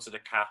home and go to the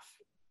calf,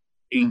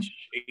 eat mm,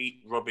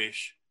 eat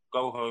rubbish,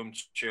 go home,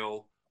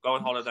 chill, go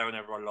on holiday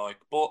whenever I like.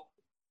 But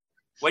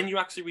when you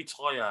actually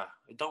retire,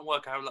 it don't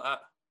work out like that.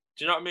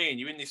 Do you know what I mean?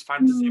 You're in this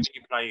fantasy mm. when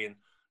you're playing,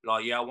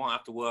 like, yeah, I won't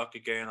have to work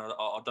again.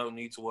 I don't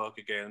need to work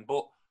again.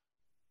 But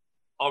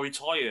I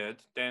retired.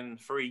 Then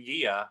for a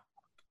year,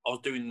 I was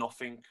doing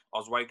nothing. I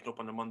was waking up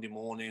on a Monday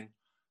morning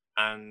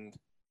and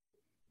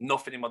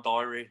nothing in my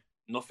diary,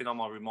 nothing on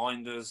my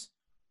reminders.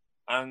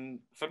 And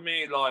for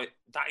me, like,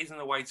 that isn't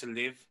a way to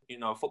live.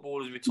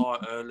 Footballers retire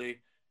early.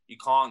 You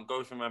can't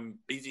go from a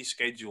busy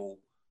schedule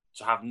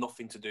to have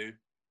nothing to do.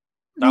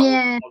 That was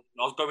Yeah.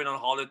 I was going on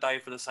holiday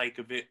for the sake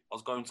of it. I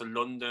was going to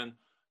London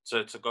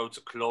to go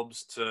to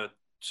clubs to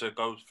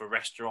go for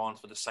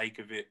restaurants for the sake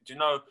of it. Do you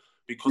know?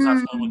 Because I had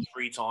so much Mm,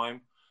 free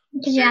time.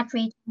 because you Then, had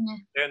free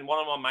time. then one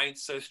of my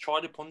mates says, "Try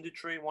the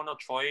punditry. Why not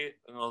try it?"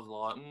 And I was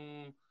like,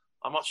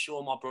 "I'm not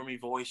sure my Brummy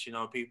voice.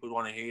 People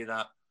want to hear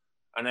that."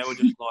 And they were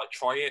just like,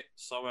 "Try it."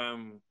 So I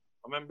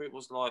remember it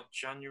was like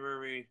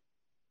January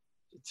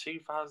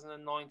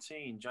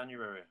 2019,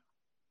 January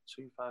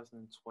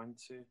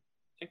 2020. I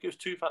think it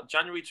was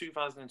January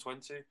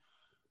 2020.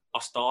 I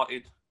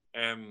started.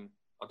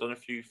 I done a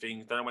few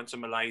things. Then I went to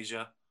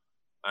Malaysia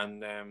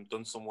and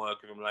done some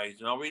work with Malaysia.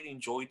 And I really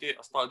enjoyed it.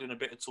 I started doing a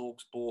bit of talk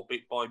sport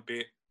bit by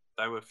bit.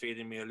 They were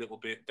feeding me a little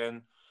bit.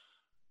 Then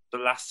the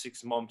last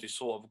 6 months, it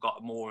sort of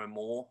got more and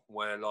more.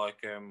 Where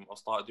like I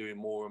started doing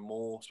more and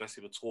more,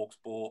 especially with talk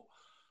sport.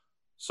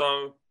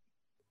 So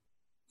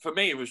for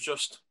me, it was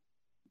just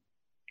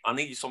I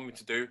needed something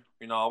to do.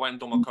 I went and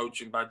done my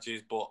coaching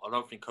badges, but I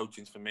don't think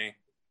coaching's for me.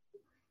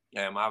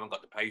 I haven't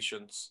got the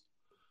patience.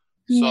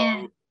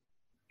 Yeah. So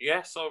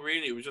yeah, so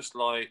really it was just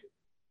like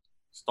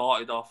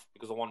started off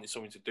because I wanted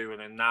something to do,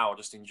 and then now I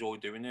just enjoy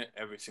doing it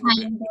every single I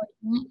bit.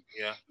 enjoyed it.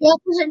 Yeah. Yeah,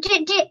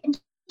 'cause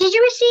did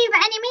you receive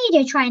any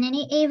media training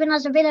even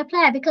as a Villa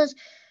player? Because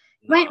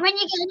No. when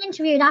you get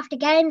interviewed after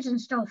games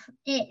and stuff,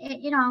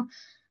 you know,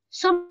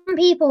 some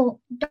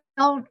people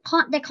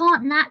they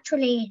can't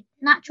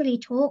naturally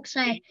talk,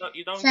 Yeah, say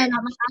you don't say get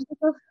like myself and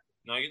stuff.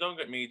 no, you don't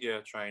get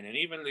media training.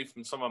 Even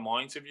from some of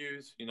my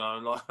interviews,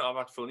 like I've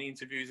had funny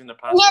interviews in the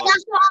past. Yeah, Like,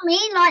 that's what I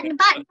mean. Like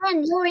back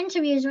then, your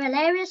interviews were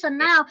hilarious, and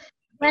yeah, now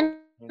don't.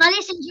 when I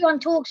listen to you on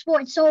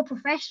Talksport, it's so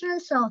professional.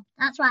 So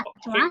that's why I had I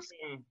to think ask.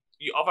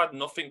 I've had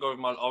nothing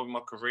over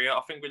my career.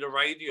 I think with the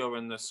radio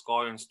and the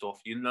Sky and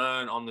stuff, you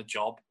learn on the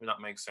job. If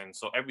that makes sense.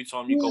 So every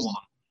time you go Yeah,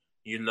 on,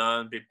 you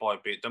learn bit by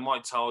bit. They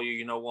might tell you,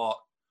 you know what,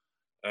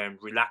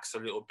 relax a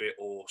little bit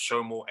or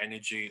show more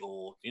energy,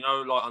 or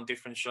like on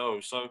different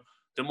shows. So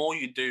the more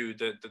you do,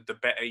 the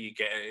better you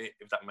get at it.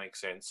 If that makes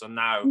sense. So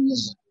now,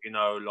 yeah.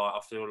 like I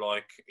feel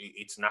like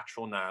it's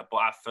natural now.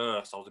 But at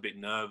first, I was a bit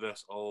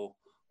nervous. Oh,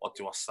 what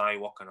do I say?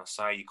 What can I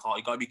say? You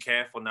got to be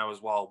careful now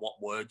as well.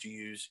 What word you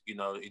use?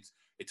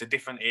 It's a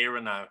different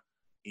era now.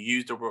 You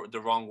use the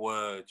wrong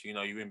word,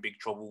 you're in big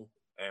trouble.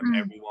 Mm.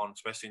 Everyone,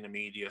 especially in the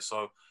media.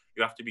 So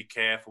you have to be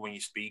careful when you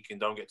speak and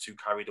don't get too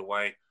carried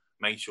away.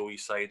 Make sure you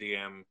say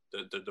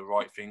the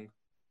right thing.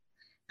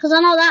 Because I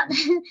know that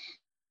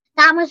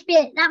that must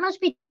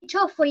be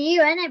tough for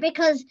you, isn't it?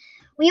 Because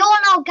we all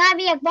know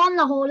Gabby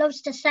Agbonlahor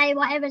loves to say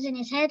whatever's in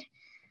his head.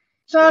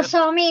 So Yeah,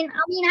 so I mean,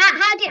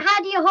 how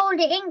do you hold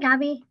it in,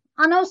 Gabby?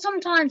 I know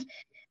sometimes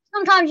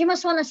you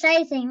must want to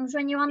say things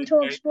when you're on yeah.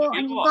 talk sport You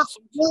and know you've what? got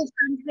these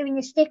fans doing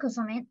your stick or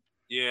something.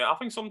 Yeah, I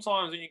think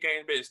sometimes when you're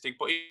getting a bit of stick,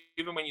 but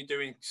even when you're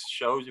doing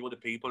shows with other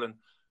people and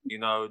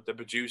the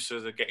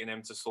producers are getting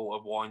them to sort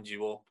of wind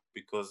you up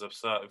because of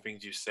certain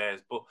things you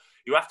said, but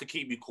you have to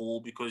keep you cool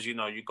because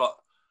you've got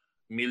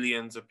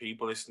millions of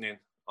people listening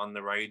on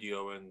the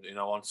radio and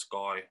on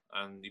Sky,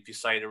 and if you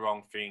say the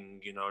wrong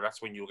thing,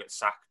 that's when you'll get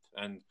sacked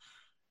and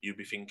you'll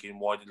be thinking,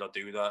 why did I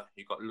do that?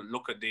 You got to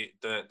look at the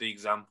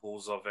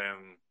examples of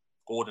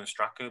Gordon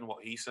Strachan,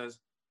 what he says.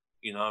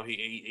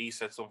 He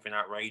said something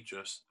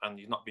outrageous, and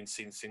he's not been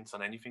seen since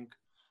on anything.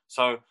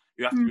 So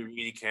you have to Mm, be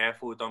really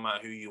careful. It don't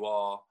matter who you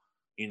are.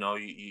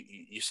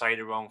 You say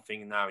the wrong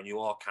thing now, and you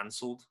are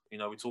cancelled. We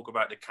talk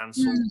about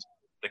mm.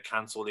 the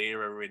cancelled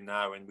era we're in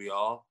now, and we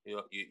are.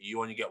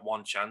 You only get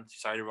one chance. You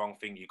say the wrong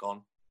thing, you're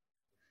gone.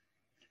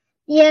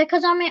 Yeah,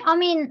 because I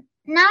mean,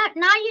 now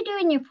you're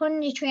doing your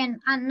punditry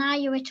and now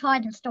you're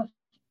retired and stuff,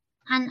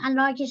 and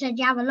like you said,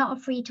 you have a lot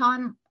of free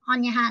time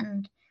on your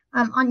hands.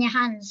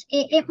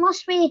 It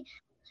must be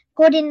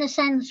good in the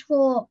sense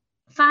for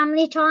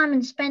family time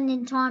and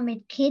spending time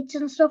with kids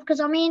and stuff.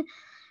 Because I mean,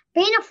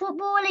 being a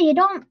footballer, you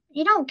don't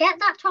get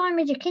that time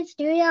with your kids,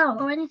 do you,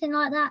 or anything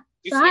like that? So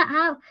This is a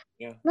how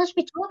yeah. must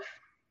be tough.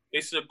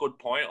 This is a good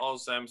point. I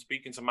was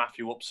speaking to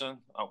Matthew Upson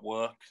at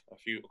work a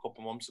couple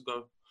of months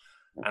ago,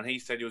 and he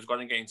said he was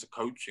going to get into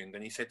coaching.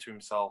 Then he said to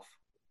himself,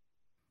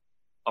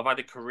 I've had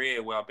a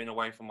career where I've been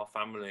away from my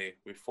family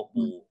with Mm,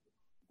 football.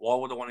 Why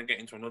would I want to get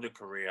into another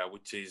career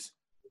which is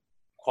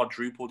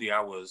quadruple the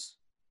hours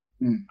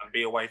mm. and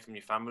be away from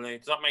your family?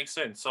 Does that make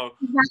sense? So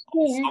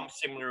Exactly. Yeah. I'm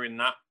similar in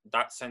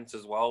that sense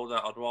as well.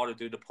 That I'd rather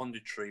do the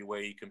punditry where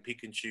you can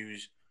pick and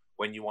choose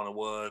when you want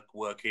to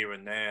work here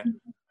and there,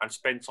 and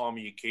spend time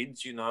with your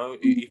kids. Mm,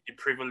 If you're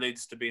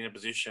privileged to be in a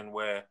position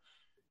where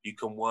you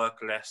can work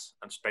less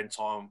and spend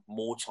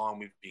more time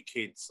with your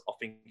kids, I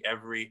think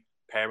every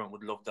parent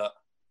would love that.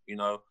 You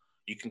know,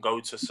 you can go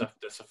to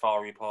the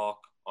safari park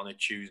on a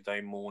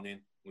Tuesday morning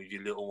with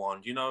your little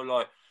one.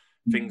 Like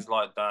mm. things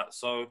like that.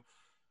 So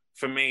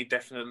for me,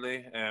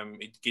 definitely,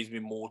 it gives me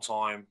more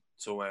time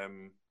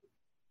to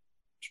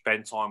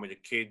spend time with the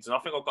kids, and I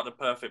think I've got the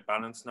perfect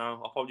balance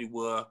now. I probably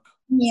work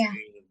Yeah.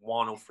 between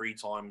 1 or 3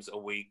 times a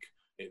week.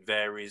 It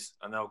varies,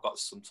 and I've got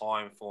some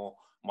time for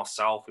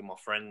myself with my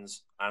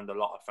friends and a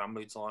lot of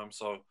family time.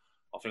 So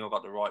I think I've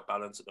got the right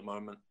balance at the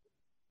moment.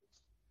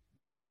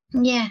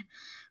 Yeah.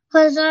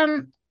 Because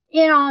now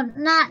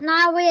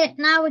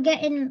we're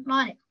getting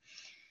like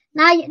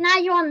now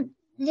you're on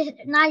this,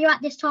 now you're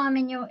at this time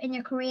in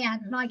your career,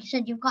 and like you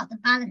said, you've got the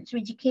balance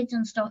with your kids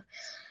and stuff,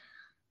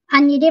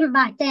 and you didn't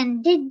back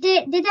then. Did they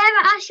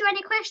ever ask you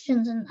any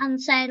questions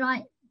and say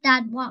like,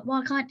 Dad,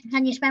 why can't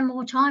can you spend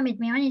more time with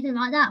me or anything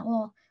like that,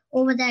 or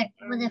were they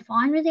Um,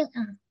 fine with it?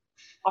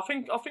 I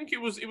think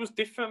it was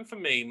different for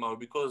me, Mo,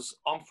 because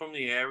I'm from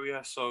the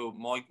area, so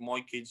my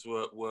kids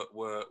were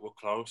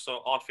close.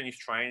 So I'd finish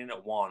training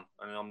at 1,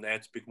 and I'm there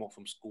to pick them up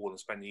from school and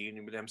spend the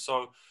evening with them.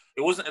 So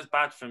it wasn't as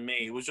bad for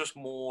me. It was just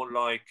more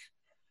like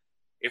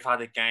if I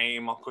had a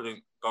game, I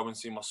couldn't go and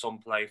see my son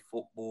play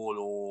football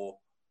or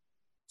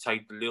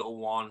take the little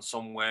one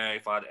somewhere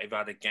if I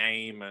had a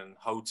game and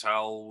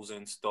hotels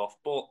and stuff.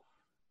 But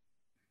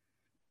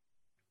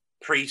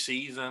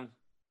pre-season,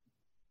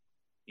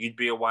 you'd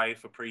be away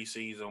for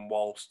pre-season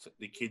whilst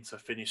the kids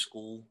have finished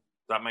school.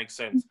 That makes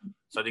sense.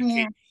 So the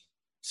Yeah. kids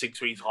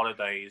 6 weeks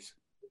holidays,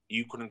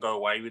 you couldn't go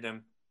away with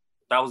them.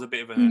 That was a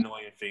bit of an Mm.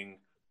 annoying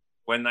thing.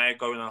 when they're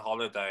going on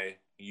holiday,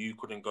 you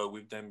couldn't go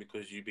with them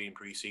because you been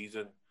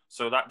pre-season.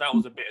 So that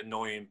was a bit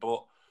annoying.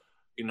 But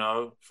you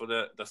know, for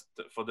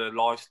the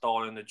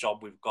lifestyle and the job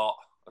we've got,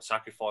 a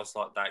sacrifice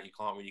like that you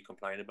can't really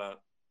complain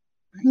about.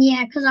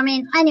 Yeah, because I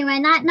mean, anyway,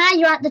 now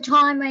you're at the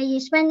time where you're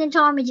spending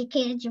time with your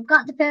kids. You've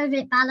got the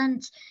perfect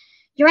balance.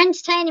 You're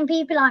entertaining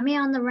people like me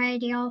on the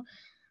radio.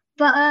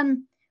 But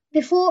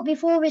before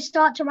we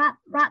start to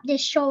wrap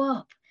this show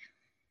up,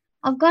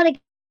 I've got to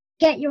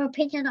get your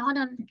opinion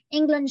on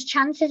England's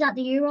chances at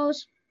the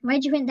Euros. Where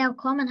do you think they'll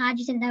come, and how do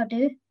you think they'll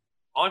do?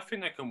 I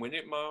think they can win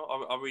it,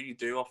 Mo. I really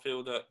do. I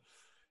feel that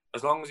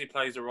as long as he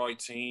plays the right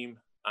team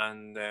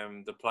and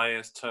the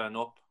players turn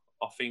up,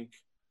 I think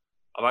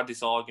I've had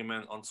this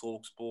argument on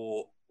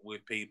Talksport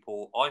with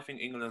people. I think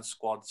England's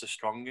squad's the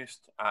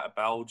strongest out of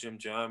Belgium,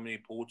 Germany,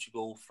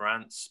 Portugal,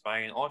 France,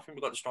 Spain. I think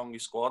we've got the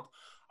strongest squad.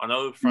 I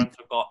know France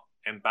have got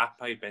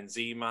Mbappe,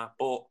 Benzema,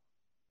 but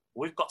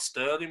we've got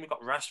Sterling, we've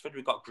got Rashford,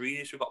 we've got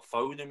Grealish, we've got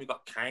Foden, we've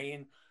got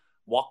Kane,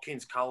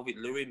 Watkins,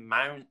 Calvert-Lewin,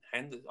 Mount,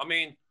 Henderson. I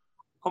mean,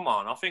 come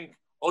on. I think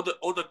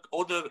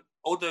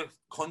other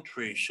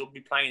countries should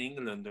be playing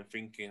England and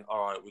thinking,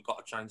 all right, we've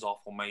got to change our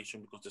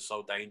formation because they're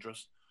so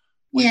dangerous.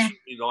 We Yeah, should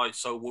be like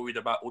so worried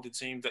about other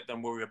teams that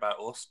don't worry about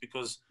us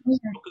because yeah,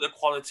 look at the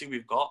quality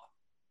we've got.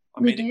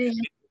 I we mean, do.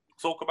 Yeah,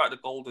 talk about the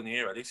golden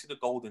era. This is the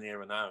golden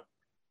era now.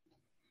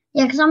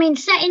 yeah. Because I mean,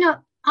 setting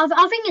up. I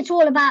think it's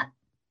all about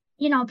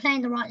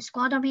playing the right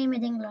squad. I mean,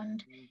 with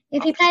England,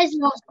 if I he think plays the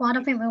right squad,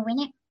 I think we'll win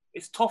it.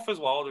 it's tough as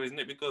well, though, isn't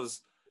it?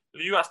 Because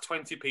if you ask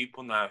 20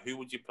 people now, who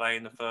would you play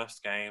in the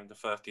first game, the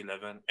first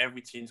 11?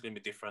 Every team's going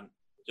to be different. Do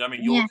you know what I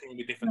mean? Your Yeah, team will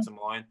be different to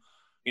mine.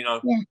 You know,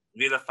 yeah.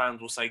 Villa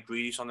fans will say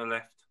Grealish on the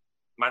left.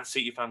 Man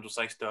City fans will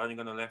say Sterling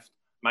on the left.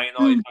 Man Mm.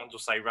 United fans will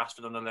say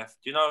Rashford on the left.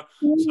 You know,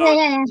 so Yeah,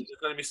 yeah, yeah. there's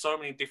going to be so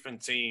many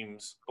different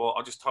teams. But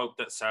I just hope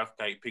that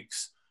Southgate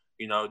picks,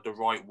 the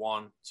right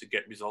one to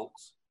get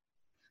results.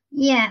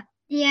 Yeah,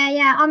 yeah,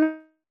 yeah. I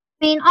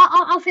mean,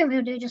 I think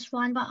we'll do just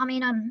fine. But I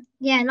mean,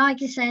 yeah,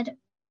 like you said,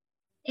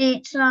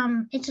 it's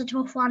a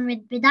tough one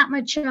with that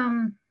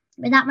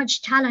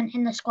much talent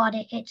in the squad.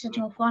 It's a Mm.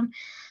 tough one.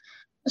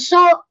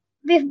 So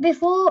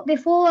before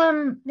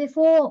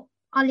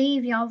I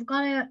leave you, I've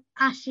got to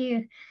ask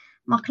you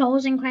my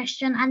closing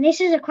question, and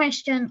this is a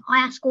question I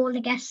ask all the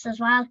guests as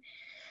well.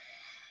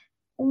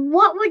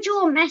 What would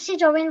your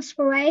message or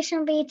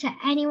inspiration be to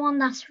anyone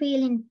that's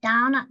feeling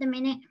down at the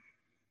minute?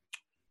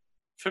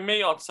 For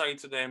me, I'd say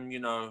to them,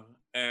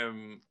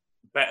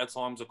 better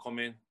times are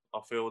coming. I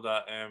feel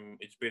that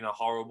it's been a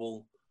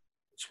horrible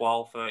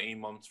 12, 13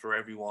 months for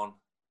everyone.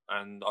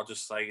 And I'll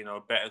just say,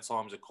 better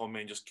times are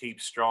coming. Just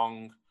keep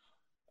strong.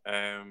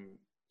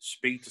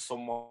 Speak to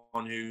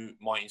someone who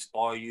might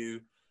inspire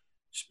you.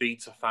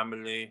 Speak to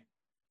family.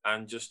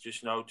 And just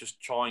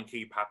try and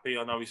keep happy.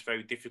 I know it's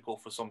very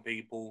difficult for some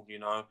people,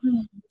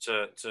 Mm.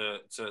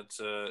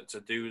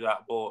 to do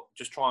that, but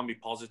just try and be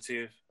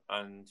positive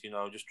and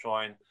just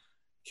try and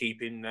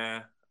keep in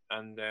there,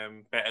 and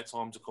better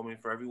times are coming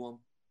for everyone.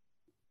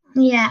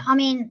 Yeah, I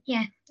mean,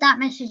 yeah, that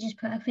message is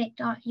perfect.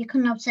 You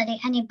couldn't have said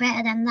it any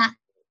better than that.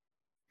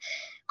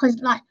 Because,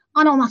 like,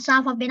 I know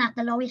myself, I've been at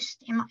the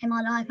lowest in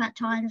my life at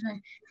times,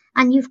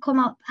 and you've come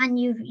up and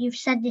you've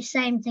said the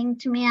same thing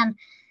to me, and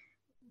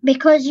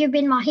because you've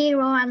been my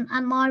hero and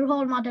my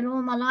role model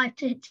all my life,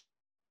 to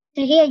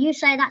hear you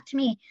say that to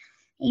me,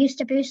 it used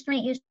to boost me.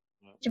 It used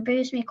to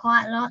boost me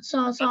quite a lot.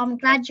 So That's, I'm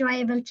that's, glad you're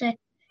able to.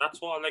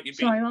 that's why I let you be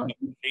Sorry, what?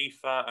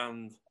 FIFA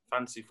and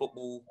fancy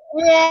football.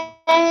 Yeah,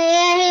 yeah,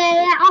 yeah,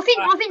 yeah.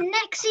 I think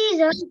next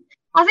season.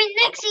 I think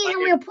I'm next not season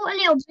playing. we'll put a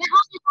little bet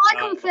on. If I No,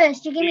 come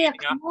first, you give me a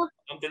deleting the app. call.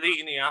 I'm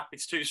deleting the app.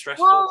 It's too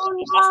stressful. Oh I've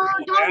lost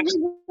no, more hair. don't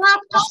give up. I've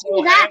lost Don't do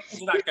more that. hair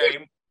because of that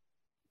game.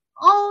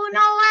 Oh no,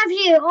 have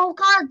you? Oh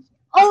God.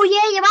 Oh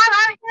yeah, you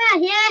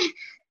have, yeah.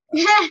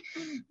 Yeah.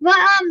 But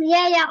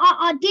yeah, yeah,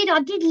 I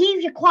did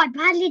leave you quite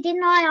badly,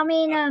 didn't I? I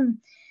mean,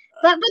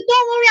 but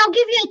don't worry, I'll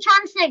give you a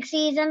chance next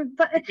season.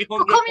 But Give me for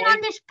 100 coming on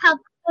points. this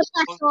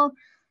podcast, so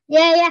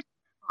yeah, yeah,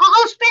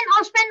 I'll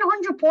spend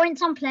 100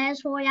 points on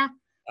players for you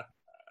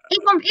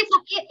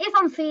if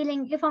I'm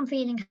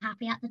feeling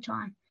happy at the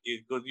time.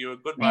 You're good. You're a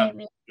good man.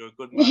 Maybe. You're a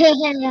good man. Yeah,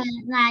 yeah,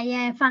 nah,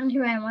 yeah. Thank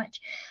you very much.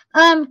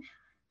 Um,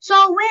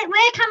 so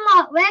where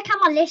can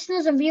my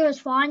listeners and viewers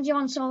find you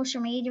on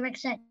social media,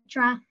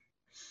 etc.?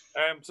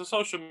 So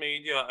social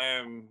media,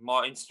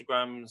 my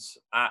Instagram's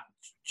at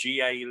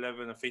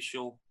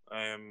GA11official.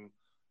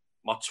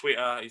 My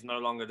Twitter is no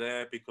longer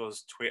there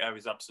because Twitter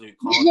is absolute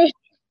carnage.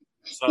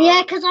 Yeah,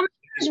 So because I'm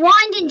just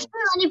winding too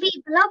many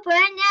people up,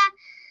 weren't you?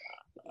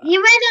 You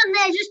went on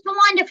there just to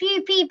wind a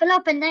few people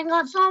up and then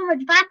got so much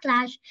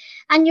backlash,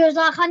 and you was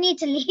like, I need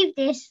to leave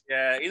this.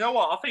 yeah, you know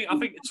what? I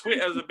think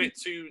Twitter's a bit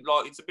too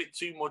it's a bit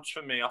too much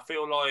for me. I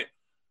feel like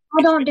I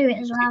it's don't do it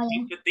as well.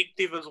 it's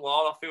addictive as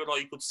well. I feel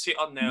like you could sit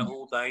on there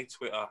all day.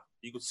 Twitter,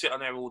 you could sit on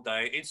there all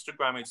day.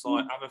 Instagram, it's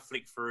like have a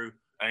flick through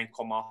and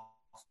come off.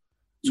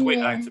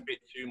 Twitter, Yeah, it's a bit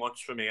too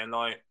much for me, and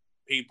like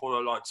people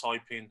are like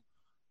typing.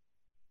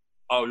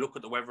 oh, look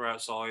at the weather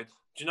outside.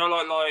 Do you know,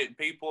 like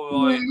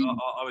people like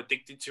are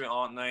addicted to it,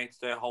 aren't they? It's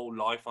their whole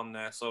life on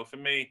there. So for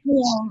me,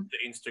 the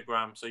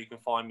Instagram, so you can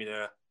find me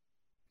there.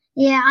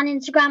 Yeah, on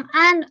Instagram.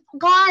 And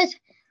guys,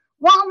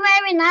 what I'm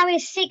wearing now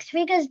is Six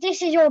Figures.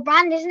 This is your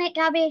brand, isn't it,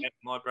 Gabby? Yeah,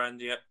 my brand,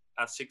 yeah,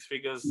 at Six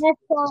Figures. Yes,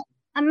 so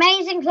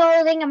amazing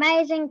clothing,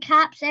 amazing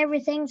caps,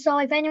 everything. So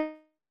if anyone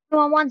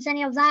wants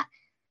any of that,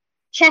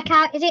 check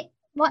out.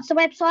 What's the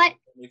website?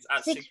 It's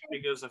at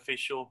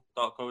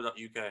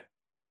sixfiguresofficial.co.uk.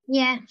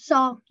 Yeah,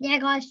 so yeah,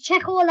 guys,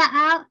 check all that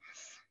out.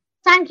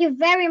 Thank you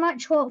very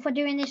much for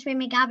doing this with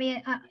me,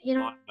 Gabby. I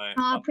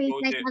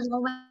appreciate it as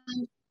well.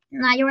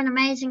 No, you're an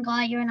amazing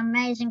guy. You're an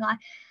amazing guy.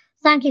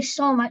 Thank you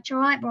so much. All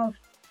right, bro.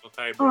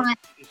 Okay, bro. All right.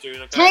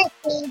 Okay. Take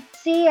care.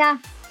 See ya.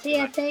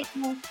 Take care.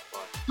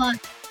 Bye.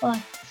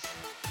 Bye.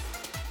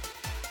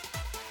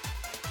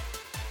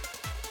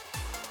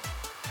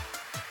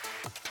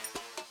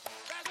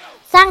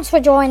 Thanks for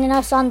joining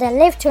us on the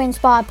Live to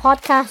Inspire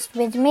podcast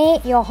with me,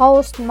 your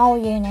host, Mo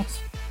Yunus.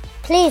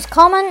 Please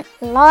comment,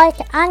 like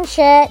and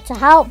share to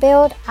help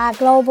build our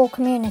global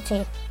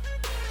community.